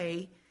took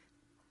away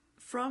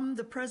from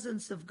the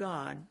presence of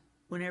God,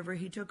 whenever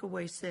he took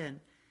away sin,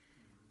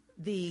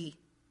 the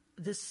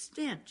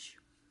stench,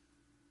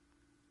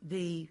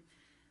 the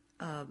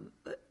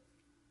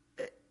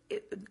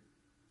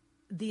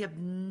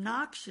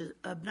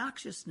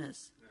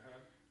obnoxiousness.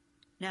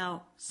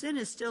 Now, sin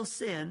is still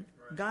sin.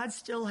 Right. God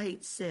still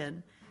hates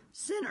sin.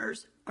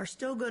 Sinners are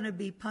still going to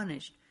be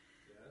punished.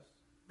 Yes.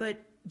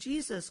 But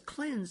Jesus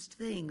cleansed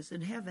things in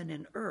heaven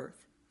and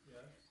earth,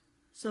 Yes.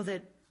 so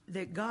that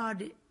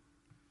God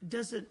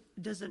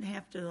doesn't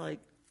have to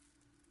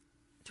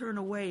turn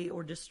away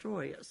or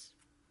destroy us.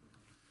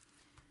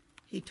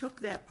 He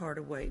took that part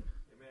away.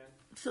 Amen.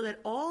 So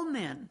that all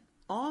men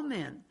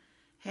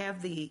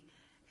have the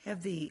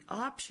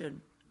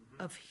option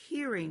of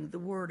hearing the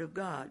word of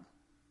God.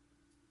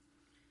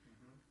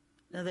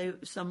 Now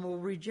some will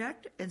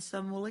reject and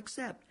some will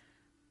accept,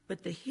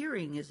 but the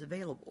hearing is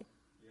available.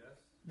 Yes.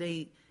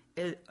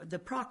 The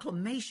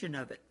proclamation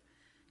of it.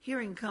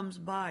 Hearing comes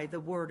by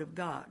the word of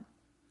God.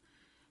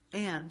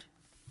 And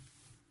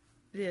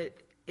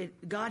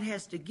God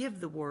has to give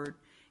the word,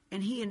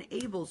 and he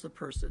enables a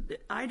person.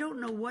 I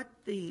don't know what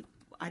the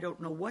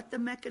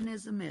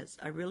mechanism is.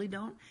 I really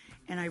don't.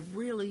 And I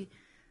really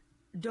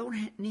don't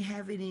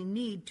have any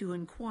need to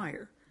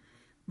inquire.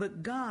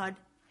 But God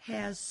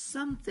has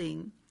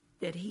something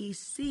that he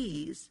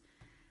sees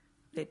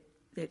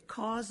that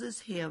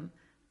causes him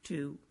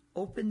to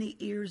open the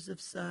ears of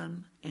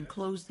some and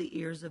close the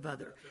ears of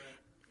others.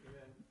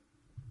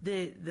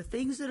 Amen. The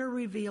things that are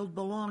revealed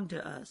belong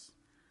to us,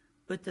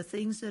 but the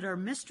things that are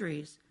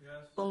mysteries Yes.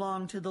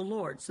 belong to the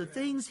Lord. So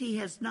things he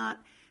has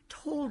not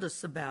told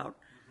us about,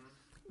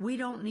 we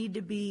don't need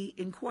to be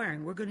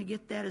inquiring. We're going to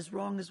get that as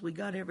wrong as we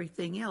got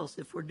everything else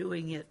if we're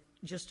doing it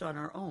just on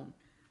our own.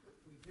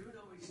 We do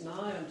know he's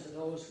nigh unto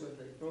those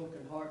with a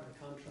broken heart and a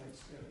contrite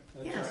spirit.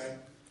 That's Yes. right.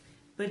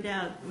 But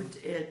now,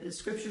 the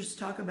scriptures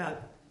talk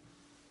about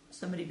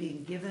somebody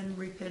being given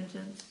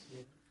repentance,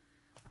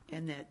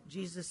 and that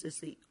Jesus is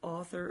the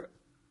author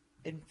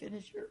and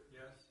finisher,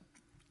 Yes.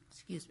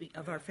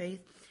 of our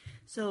faith.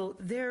 So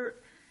their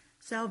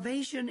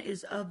salvation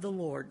is of the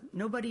Lord.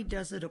 Nobody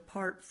does it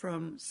apart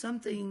from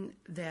something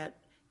that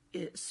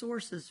it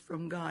sources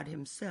from God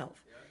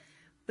himself. Yes.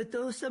 But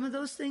some of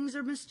those things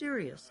are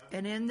mysterious.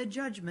 And in the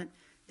judgment,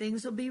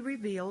 things will be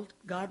revealed.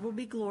 God will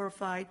be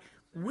glorified.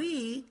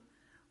 We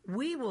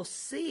will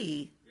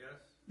see Yes.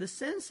 the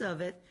sense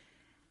of it,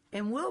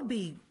 and we'll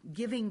be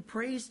giving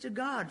praise to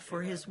God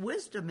for his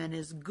wisdom and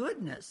his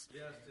goodness,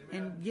 Yes.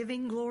 Amen. and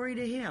giving glory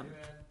to him.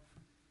 Amen.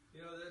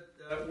 You know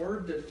that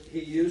word that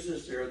he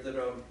uses there, that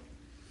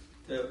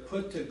to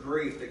put to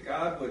grief, that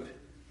God would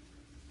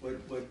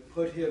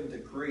put him to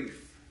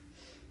grief.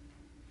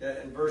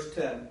 In verse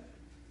 10,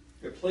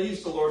 it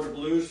pleased the Lord to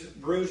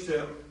bruise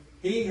him.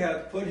 He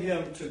hath put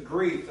him to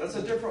grief. That's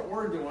a different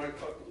word than what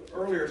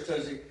earlier it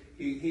says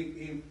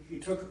he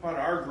took upon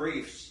our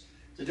griefs.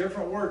 It's a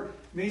different word.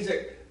 It means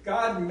that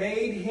God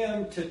made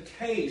him to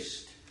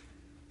taste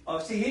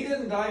See, he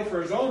didn't die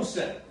for his own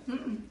sin.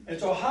 And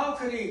so how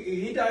could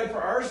he died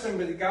for our sin,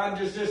 but God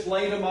just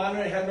laid him on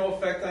it. It had no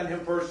effect on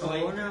him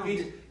personally. Oh,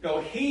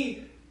 no.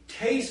 He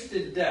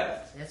tasted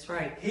death. That's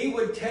right. He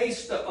would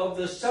taste of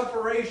the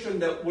separation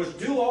that was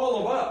due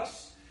all of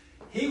us.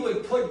 He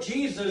would put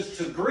Jesus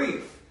to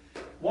grief.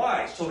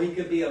 Why? So he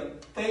could be a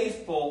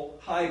faithful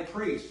high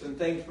priest in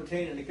things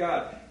pertaining to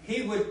God.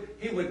 He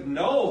would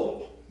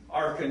know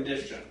our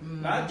condition,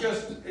 not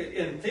just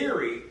in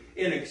theory,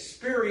 in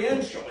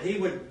experiential. He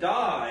would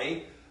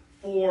die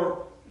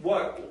for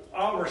what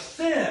our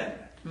sin,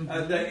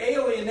 the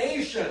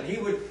alienation.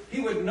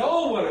 He would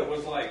know what it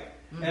was like,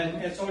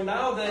 and so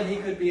now then he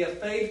could be a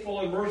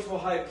faithful and merciful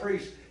high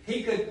priest.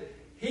 He could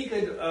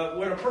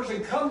when a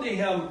person come to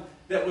him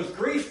that was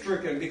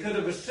grief-stricken because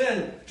of his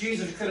sin,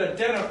 Jesus could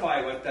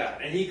identify with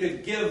that, and he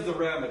could give the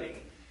remedy.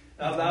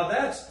 Now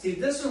this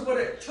is what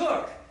it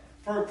took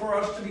for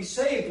us to be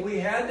saved. We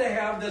had to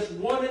have this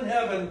one in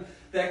heaven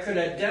that could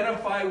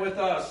identify with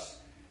us,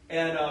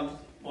 and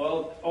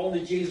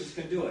only Jesus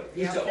can do it.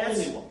 He's the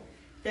only one.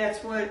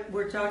 That's what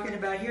we're talking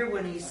about here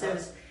when he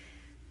says,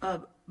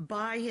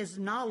 by his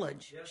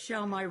knowledge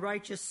shall my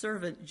righteous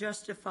servant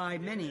justify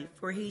many,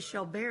 for he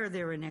shall bear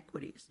their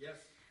iniquities. Yes.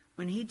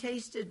 When he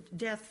tasted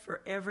death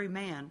for every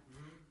man,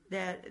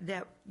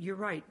 that you're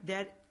right,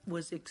 that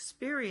was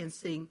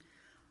experiencing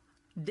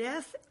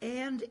death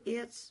and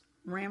its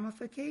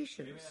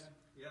ramifications. Amen.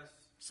 Yes.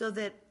 So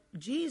that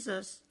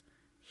Jesus,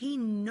 he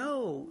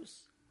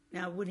knows.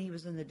 Now, when he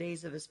was in the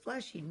days of his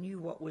flesh, he knew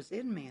what was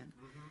in man.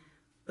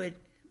 But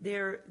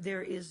there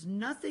is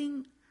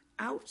nothing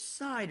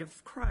outside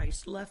of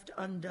Christ left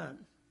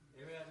undone.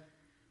 Amen.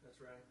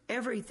 That's right.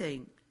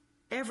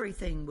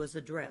 Everything was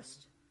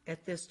addressed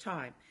at this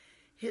time.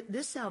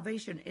 This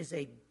salvation is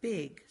a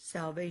big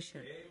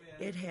salvation.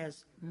 Amen. It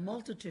has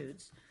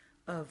multitudes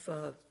of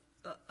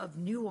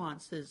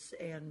nuances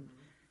and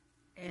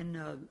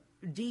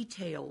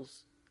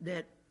details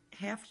that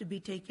have to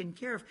be taken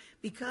care of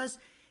because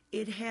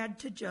it had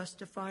to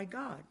justify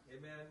God.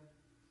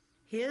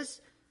 Amen.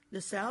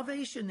 The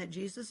salvation that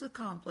Jesus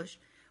accomplished,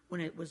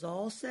 when it was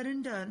all said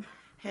and done,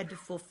 had to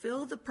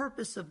fulfill the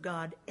purpose of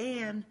God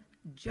and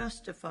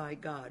justify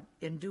God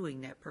in doing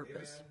that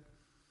purpose. Amen.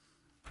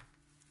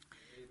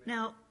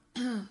 Now,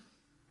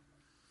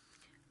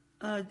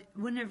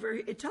 whenever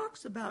it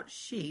talks about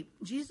sheep,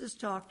 Jesus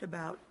talked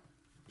about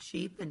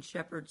sheep and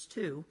shepherds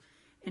too.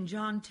 In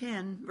John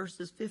 10,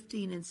 verses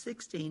 15 and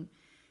 16,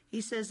 he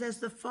says, as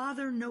the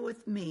Father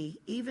knoweth me,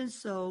 even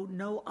so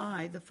know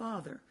I the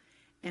Father,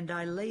 and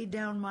I lay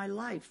down my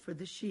life for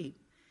the sheep.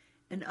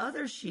 And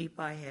other sheep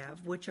I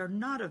have, which are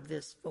not of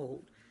this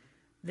fold.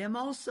 Them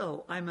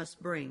also I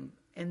must bring,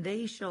 and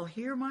they shall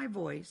hear my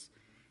voice,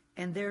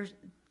 and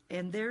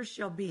there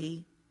shall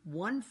be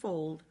one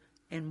fold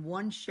and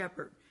one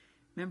shepherd.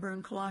 Remember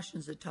in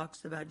Colossians it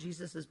talks about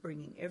Jesus is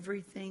bringing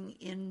everything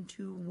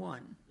into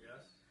one.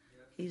 Yes.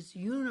 He's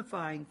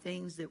unifying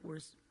things that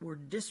were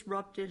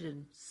disrupted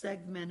and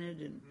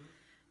segmented,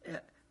 and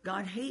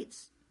God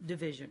hates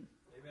division.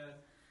 Amen.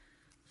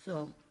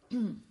 So,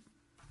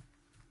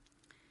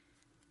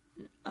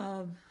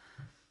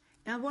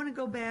 I want to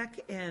go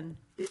back, and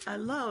I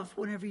love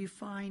whenever you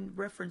find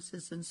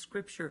references in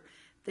Scripture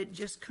that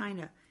just kind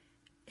of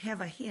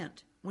have a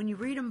hint. When you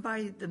read them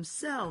by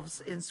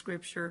themselves in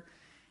Scripture,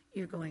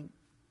 you're going,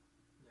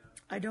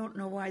 I don't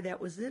know why that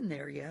was in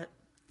there yet.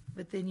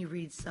 But then you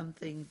read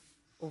something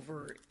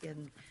over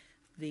in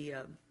the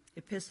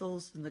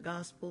epistles and the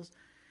Gospels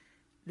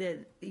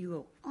that you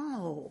go,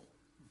 oh,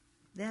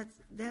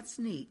 that's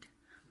neat.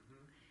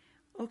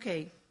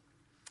 Okay,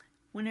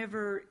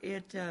 whenever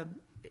it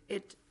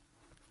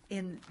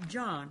in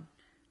John,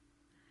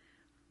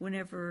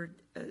 whenever,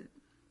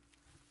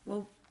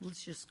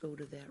 let's just go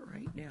to that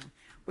right now.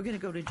 We're going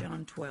to go to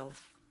John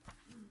 12.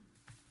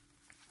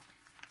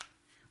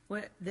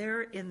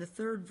 There in the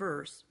third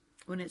verse,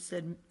 when it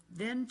said,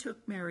 then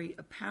took Mary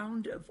a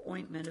pound of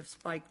ointment of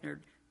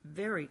spikenard,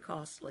 very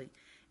costly,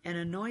 and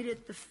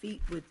anointed the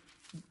feet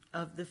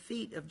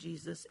of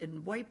Jesus,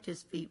 and wiped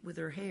his feet with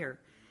her hair.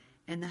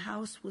 And the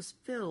house was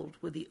filled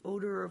with the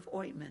odor of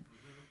ointment.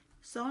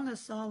 Song of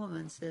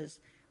Solomon says,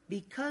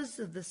 because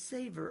of the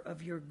savor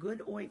of your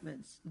good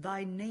ointments,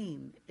 thy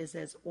name is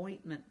as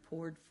ointment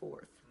poured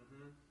forth.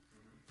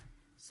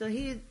 So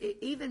he,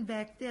 even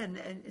back then,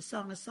 in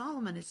Song of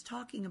Solomon, is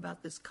talking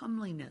about this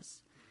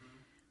comeliness.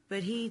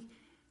 But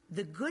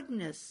the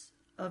goodness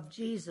of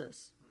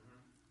Jesus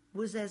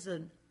was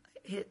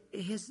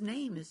his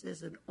name is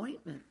as an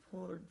ointment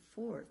poured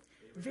forth.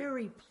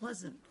 Very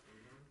pleasant,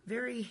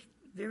 very,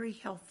 very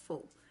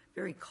healthful,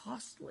 very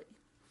costly.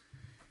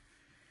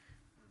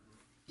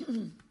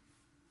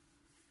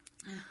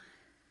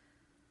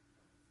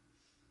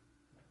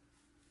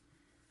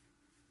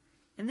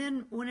 And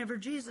then whenever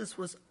Jesus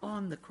was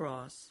on the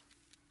cross,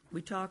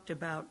 we talked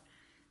about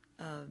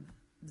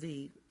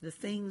the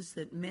things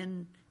that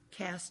men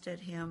cast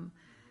at him,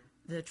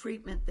 the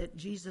treatment that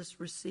Jesus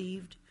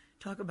received.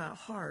 Talk about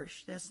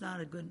harsh. That's not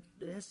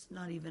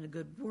even a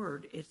good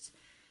word.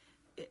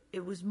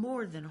 It was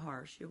more than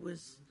harsh.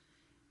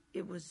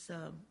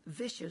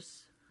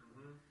 vicious.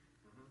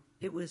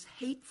 It was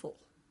hateful.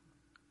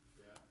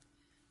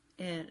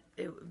 And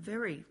it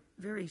very,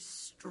 very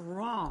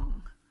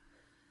strong,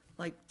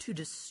 like to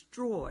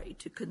destroy,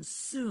 to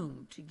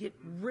consume, to get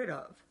rid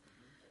of.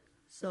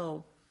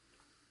 So,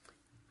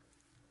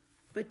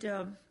 but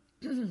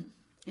in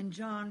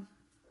John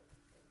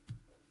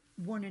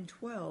 1 and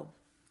 12,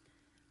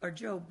 or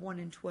Job 1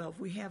 and 12,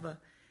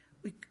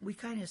 we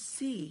kind of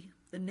see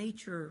the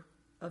nature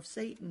of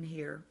Satan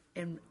here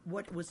and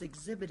what was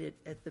exhibited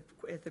at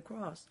the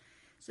cross.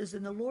 It says,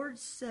 "And the Lord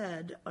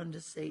said unto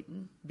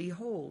Satan,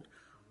 Behold,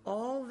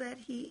 all that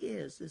he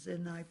is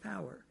in thy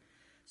power.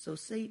 So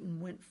Satan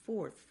went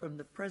forth from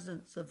the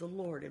presence of the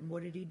Lord." And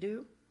what did he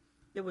do?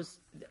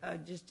 I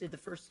just did the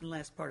first and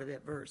last part of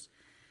that verse.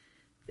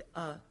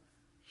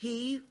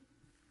 He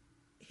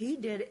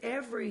did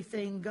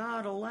everything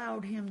God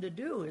allowed him to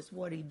do, is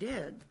what he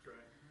did. Right.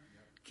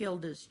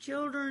 Killed his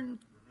children,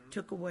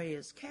 took away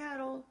his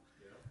cattle,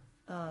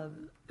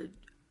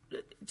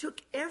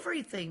 took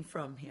everything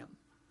from him.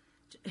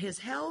 His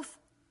health,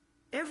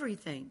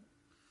 everything.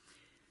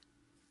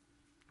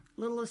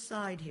 Little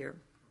aside here.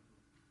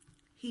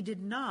 He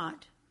did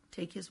not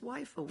take his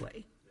wife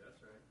away.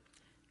 That's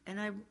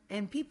right.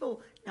 And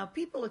people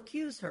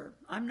accuse her.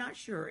 I'm not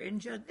sure. In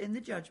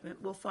the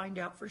judgment, we'll find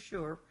out for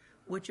sure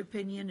which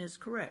opinion is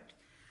correct.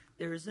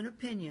 There is an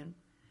opinion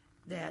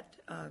that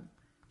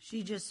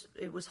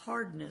it was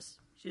hardness.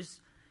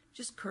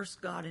 Just curse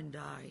God and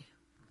die.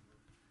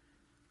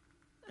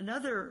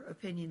 Another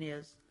opinion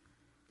is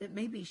that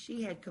maybe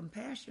she had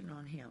compassion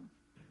on him,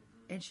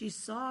 and she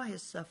saw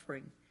his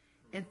suffering,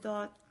 and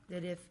thought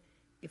that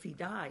if he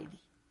died,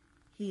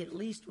 he at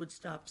least would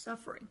stop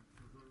suffering.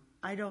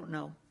 I don't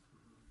know.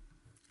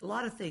 A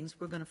lot of things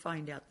we're going to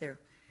find out there.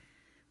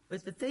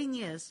 But the thing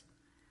is,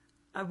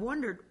 I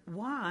wondered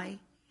why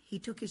he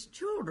took his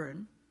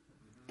children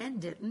and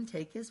didn't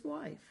take his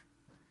wife.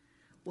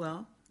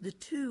 Well, the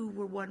two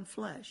were one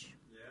flesh.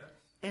 Yes.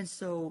 And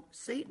so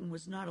Satan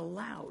was not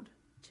allowed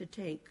to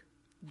take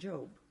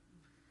Job.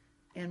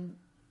 And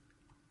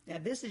now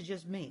this is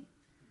just me.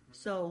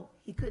 So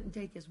he couldn't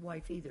take his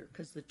wife either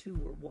because the two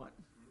were one.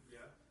 Yeah.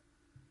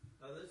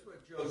 Now this is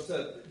what Job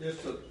said,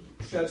 just to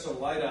shed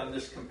some light on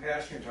this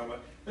compassion you're talking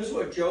about. This is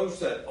what Job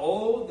said.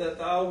 "Oh, that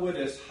thou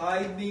wouldest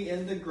hide me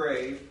in the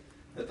grave,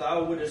 that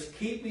thou wouldest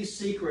keep me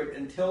secret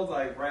until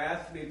thy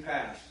wrath be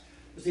past."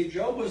 You see,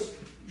 Job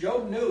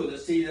knew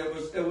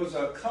that there was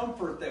a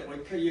comfort that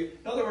would kill you.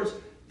 In other words,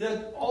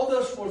 that all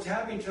this was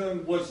happening to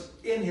him was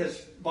in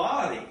his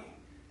body.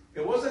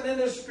 It wasn't in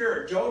his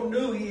spirit. Job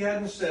knew he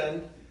hadn't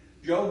sinned.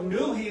 Job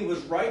knew he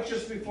was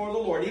righteous before the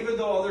Lord, even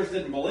though others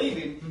didn't believe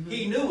him.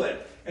 He knew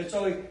it, and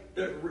so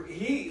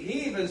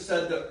he even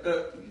said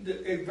that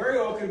it very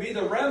well could be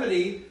the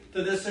remedy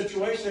to this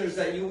situation is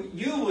that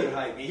you would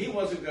hide me. He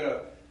wasn't going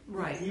to.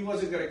 Right. He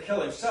wasn't going to kill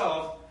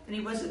himself. And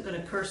he wasn't going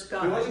to curse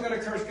God. He wasn't going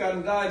to curse God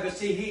and die. But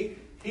see,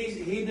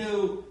 he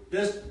knew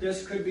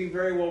this could be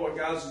very well what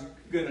God's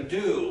going to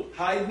do.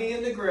 Hide me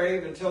in the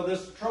grave until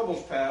this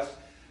trouble's past.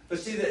 But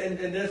see,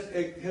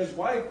 his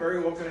wife very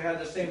well could have had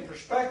the same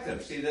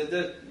perspective. See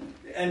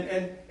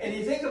and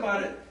you think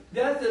about it,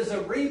 death is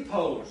a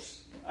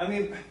repose.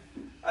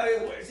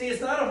 See,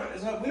 it's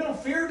not. We don't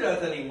fear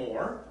death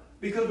anymore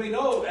because we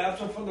know,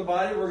 absent from the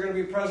body, we're going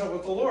to be present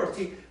with the Lord.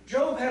 See,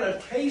 Job had a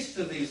taste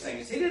of these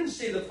things. He didn't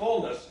see the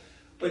fullness,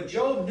 but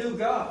Job knew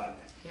God.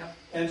 Yep.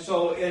 And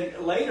so,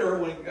 later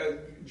when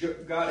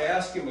God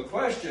asked him a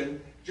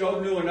question,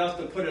 Job knew enough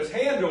to put his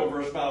hand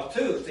over his mouth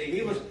too. See,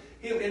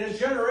 in his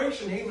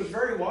generation, he was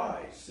very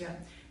wise. Yeah.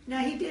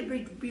 Now he did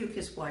rebuke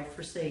his wife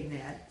for saying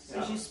that.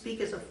 Says you speak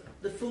as a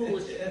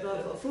foolish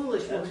woman.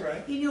 That's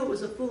right. He knew it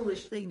was a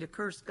foolish thing to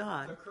curse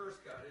God. To curse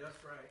God,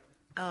 that's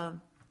right.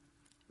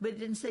 But it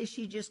didn't say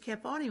she just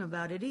kept on him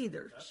about it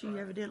either. That's she right.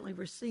 evidently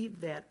received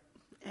that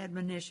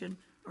admonition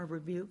or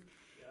rebuke.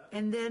 Yeah.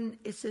 And then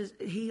it says,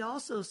 he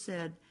also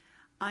said,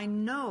 "I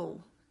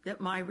know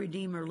that my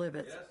Redeemer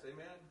liveth. Yes,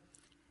 amen.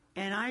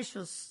 And I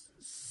shall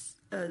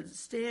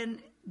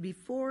stand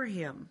before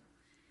him,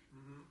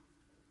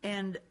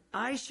 and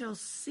I shall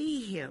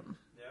see him,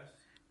 Yes.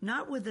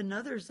 not with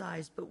another's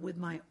eyes, but with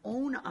my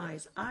own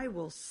eyes. I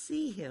will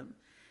see him."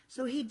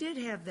 So he did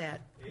have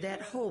that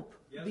hope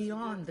Yes,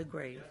 beyond the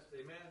grave.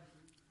 Yes,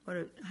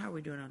 amen. How are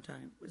we doing on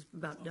time? It's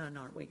about done,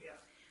 aren't we? Yeah.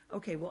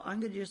 Okay, well, I'm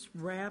going to just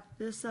wrap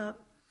this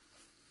up.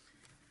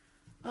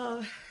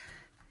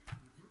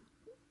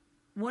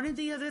 One of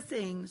the other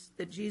things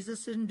that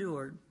Jesus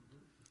endured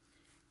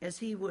as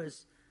he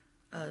was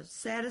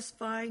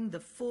satisfying the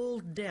full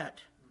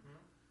debt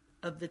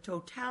of the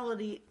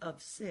totality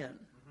of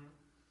sin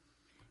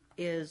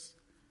is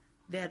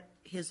that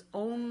his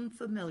own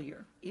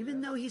familiar,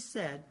 even though he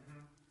said,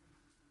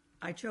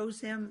 "I chose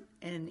him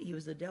and he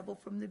was a devil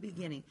from the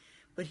beginning,"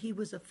 but he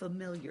was a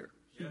familiar.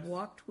 He Yes.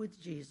 walked with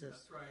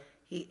Jesus. That's right.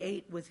 He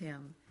ate with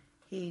him.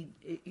 He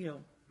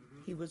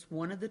was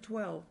one of the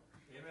 12.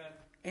 Amen.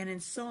 And in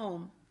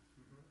Psalm,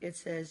 it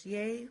says,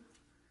 "Yea,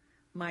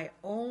 my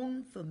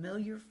own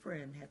familiar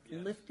friend hath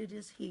Yes. lifted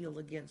his heel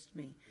against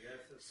me. Yes,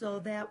 that's So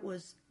right.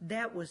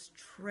 that was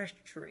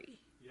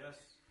treachery. Yes.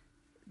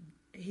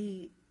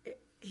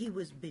 He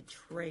was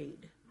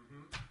betrayed.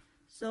 Mm-hmm.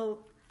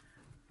 So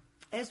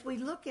as we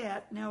look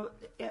at now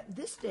at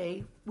this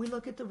day, we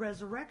look at the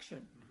resurrection.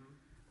 Mm-hmm.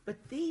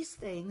 But these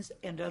things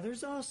and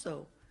others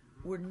also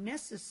were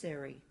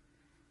necessary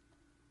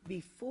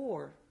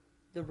before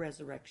the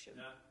resurrection.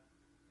 Yeah.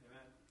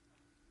 Amen.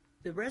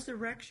 The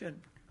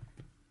resurrection,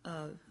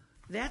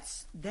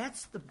 that's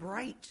the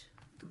bright,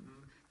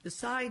 the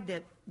side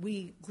that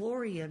we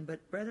glory in.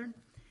 But brethren,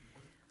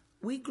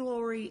 we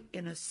glory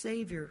in a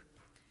Savior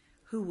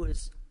who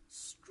was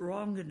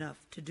strong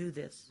enough to do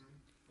this.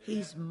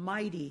 He's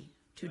mighty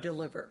to Yes.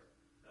 deliver,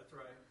 That's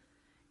right.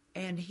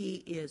 and he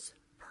is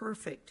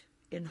perfect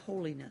in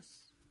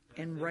holiness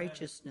and Amen.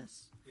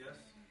 righteousness. Yes.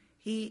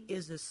 He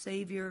is a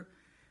Savior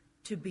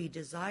to be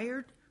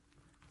desired,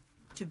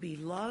 to be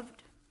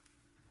loved,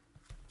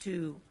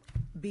 to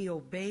be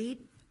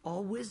obeyed.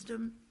 All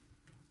wisdom,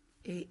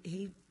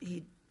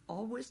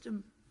 all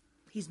wisdom,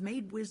 he's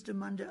made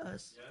wisdom unto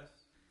us. Yes.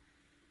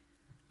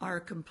 Our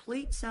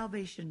complete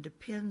salvation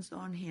depends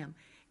on him.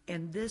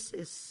 And this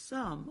is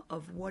some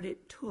of what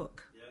it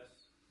took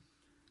Yes.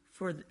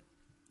 for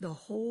the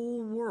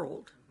whole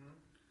world.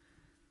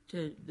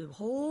 The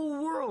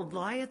whole world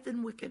lieth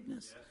in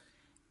wickedness. Yes.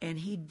 And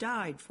he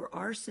died for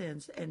our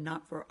sins, and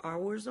not for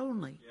ours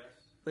only,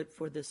 Yes. but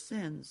for the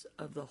sins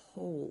of the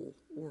whole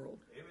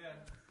world. Amen.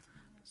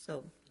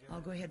 So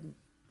I'll go ahead and,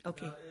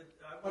 okay.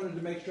 I wanted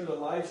to make sure the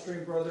live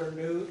stream brother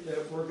knew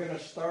that we're going to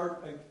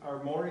start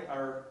our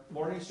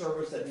morning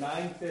service at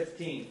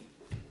 9:15.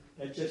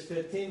 It's just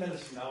 15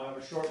 minutes from now. I have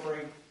a short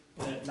break,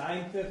 and at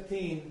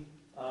 9:15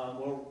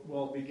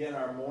 we'll begin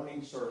our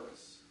morning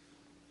service.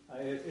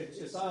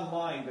 It's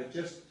online, but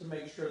just to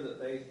make sure that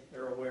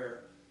they're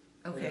aware.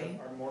 Okay.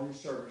 Our morning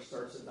service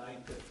starts at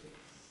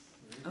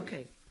 9:15.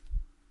 Okay.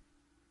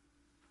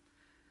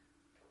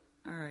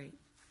 All right.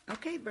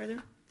 Okay,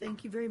 brother.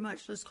 Thank you very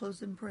much. Let's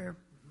close in prayer.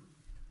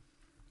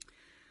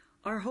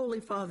 Our Holy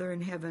Father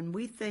in heaven,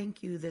 we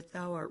thank you that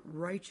thou art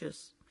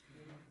righteous,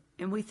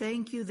 and we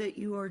thank you that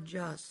you are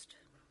just.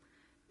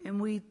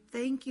 And we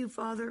thank you,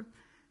 Father,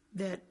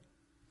 that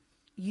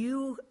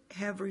you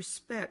have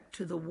respect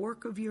to the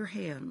work of your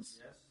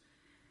hands, Yes.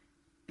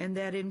 and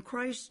that in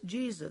Christ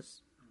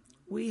Jesus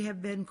we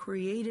have been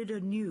created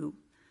anew,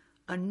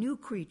 a new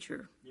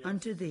creature Yes.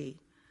 unto thee,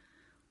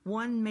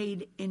 one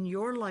made in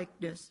your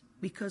likeness,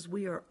 because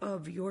we are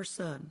of your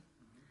Son.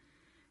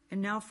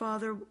 And now,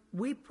 Father,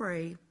 we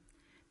pray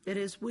that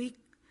as we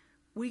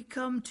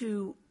come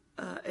to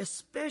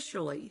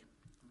especially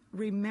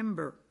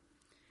remember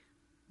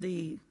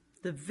the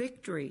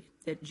victory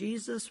that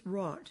Jesus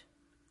wrought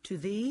to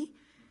thee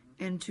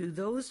and to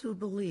those who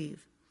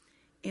believe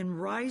in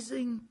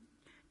rising,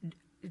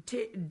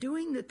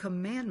 doing the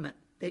commandment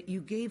that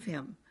you gave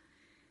him,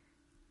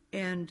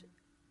 and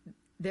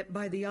that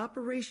by the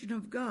operation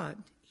of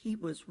God, he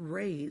was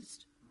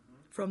raised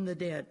from the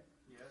dead.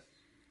 Yes.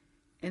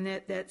 And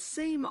that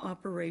same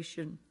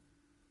operation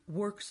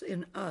works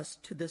in us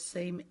to the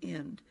same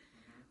end,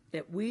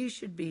 that we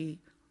should be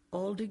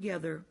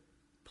altogether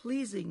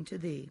pleasing to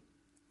thee.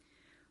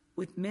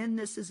 With men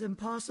this is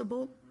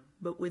impossible,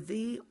 but with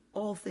thee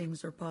all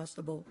things are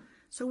possible.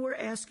 So we're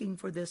asking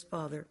for this,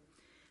 Father,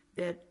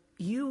 that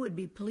you would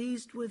be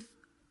pleased with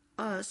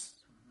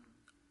us,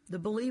 the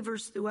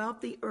believers throughout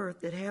the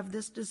earth that have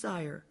this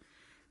desire,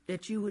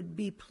 that you would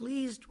be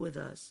pleased with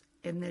us,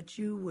 and that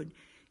you would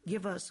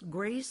give us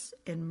grace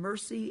and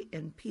mercy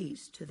and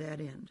peace to that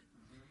end.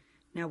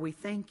 Now we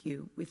thank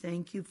you. We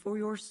thank you for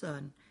your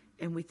Son,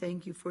 and we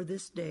thank you for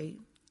this day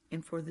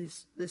and for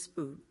this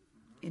food.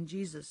 In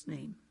Jesus'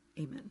 name,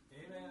 amen.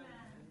 Amen.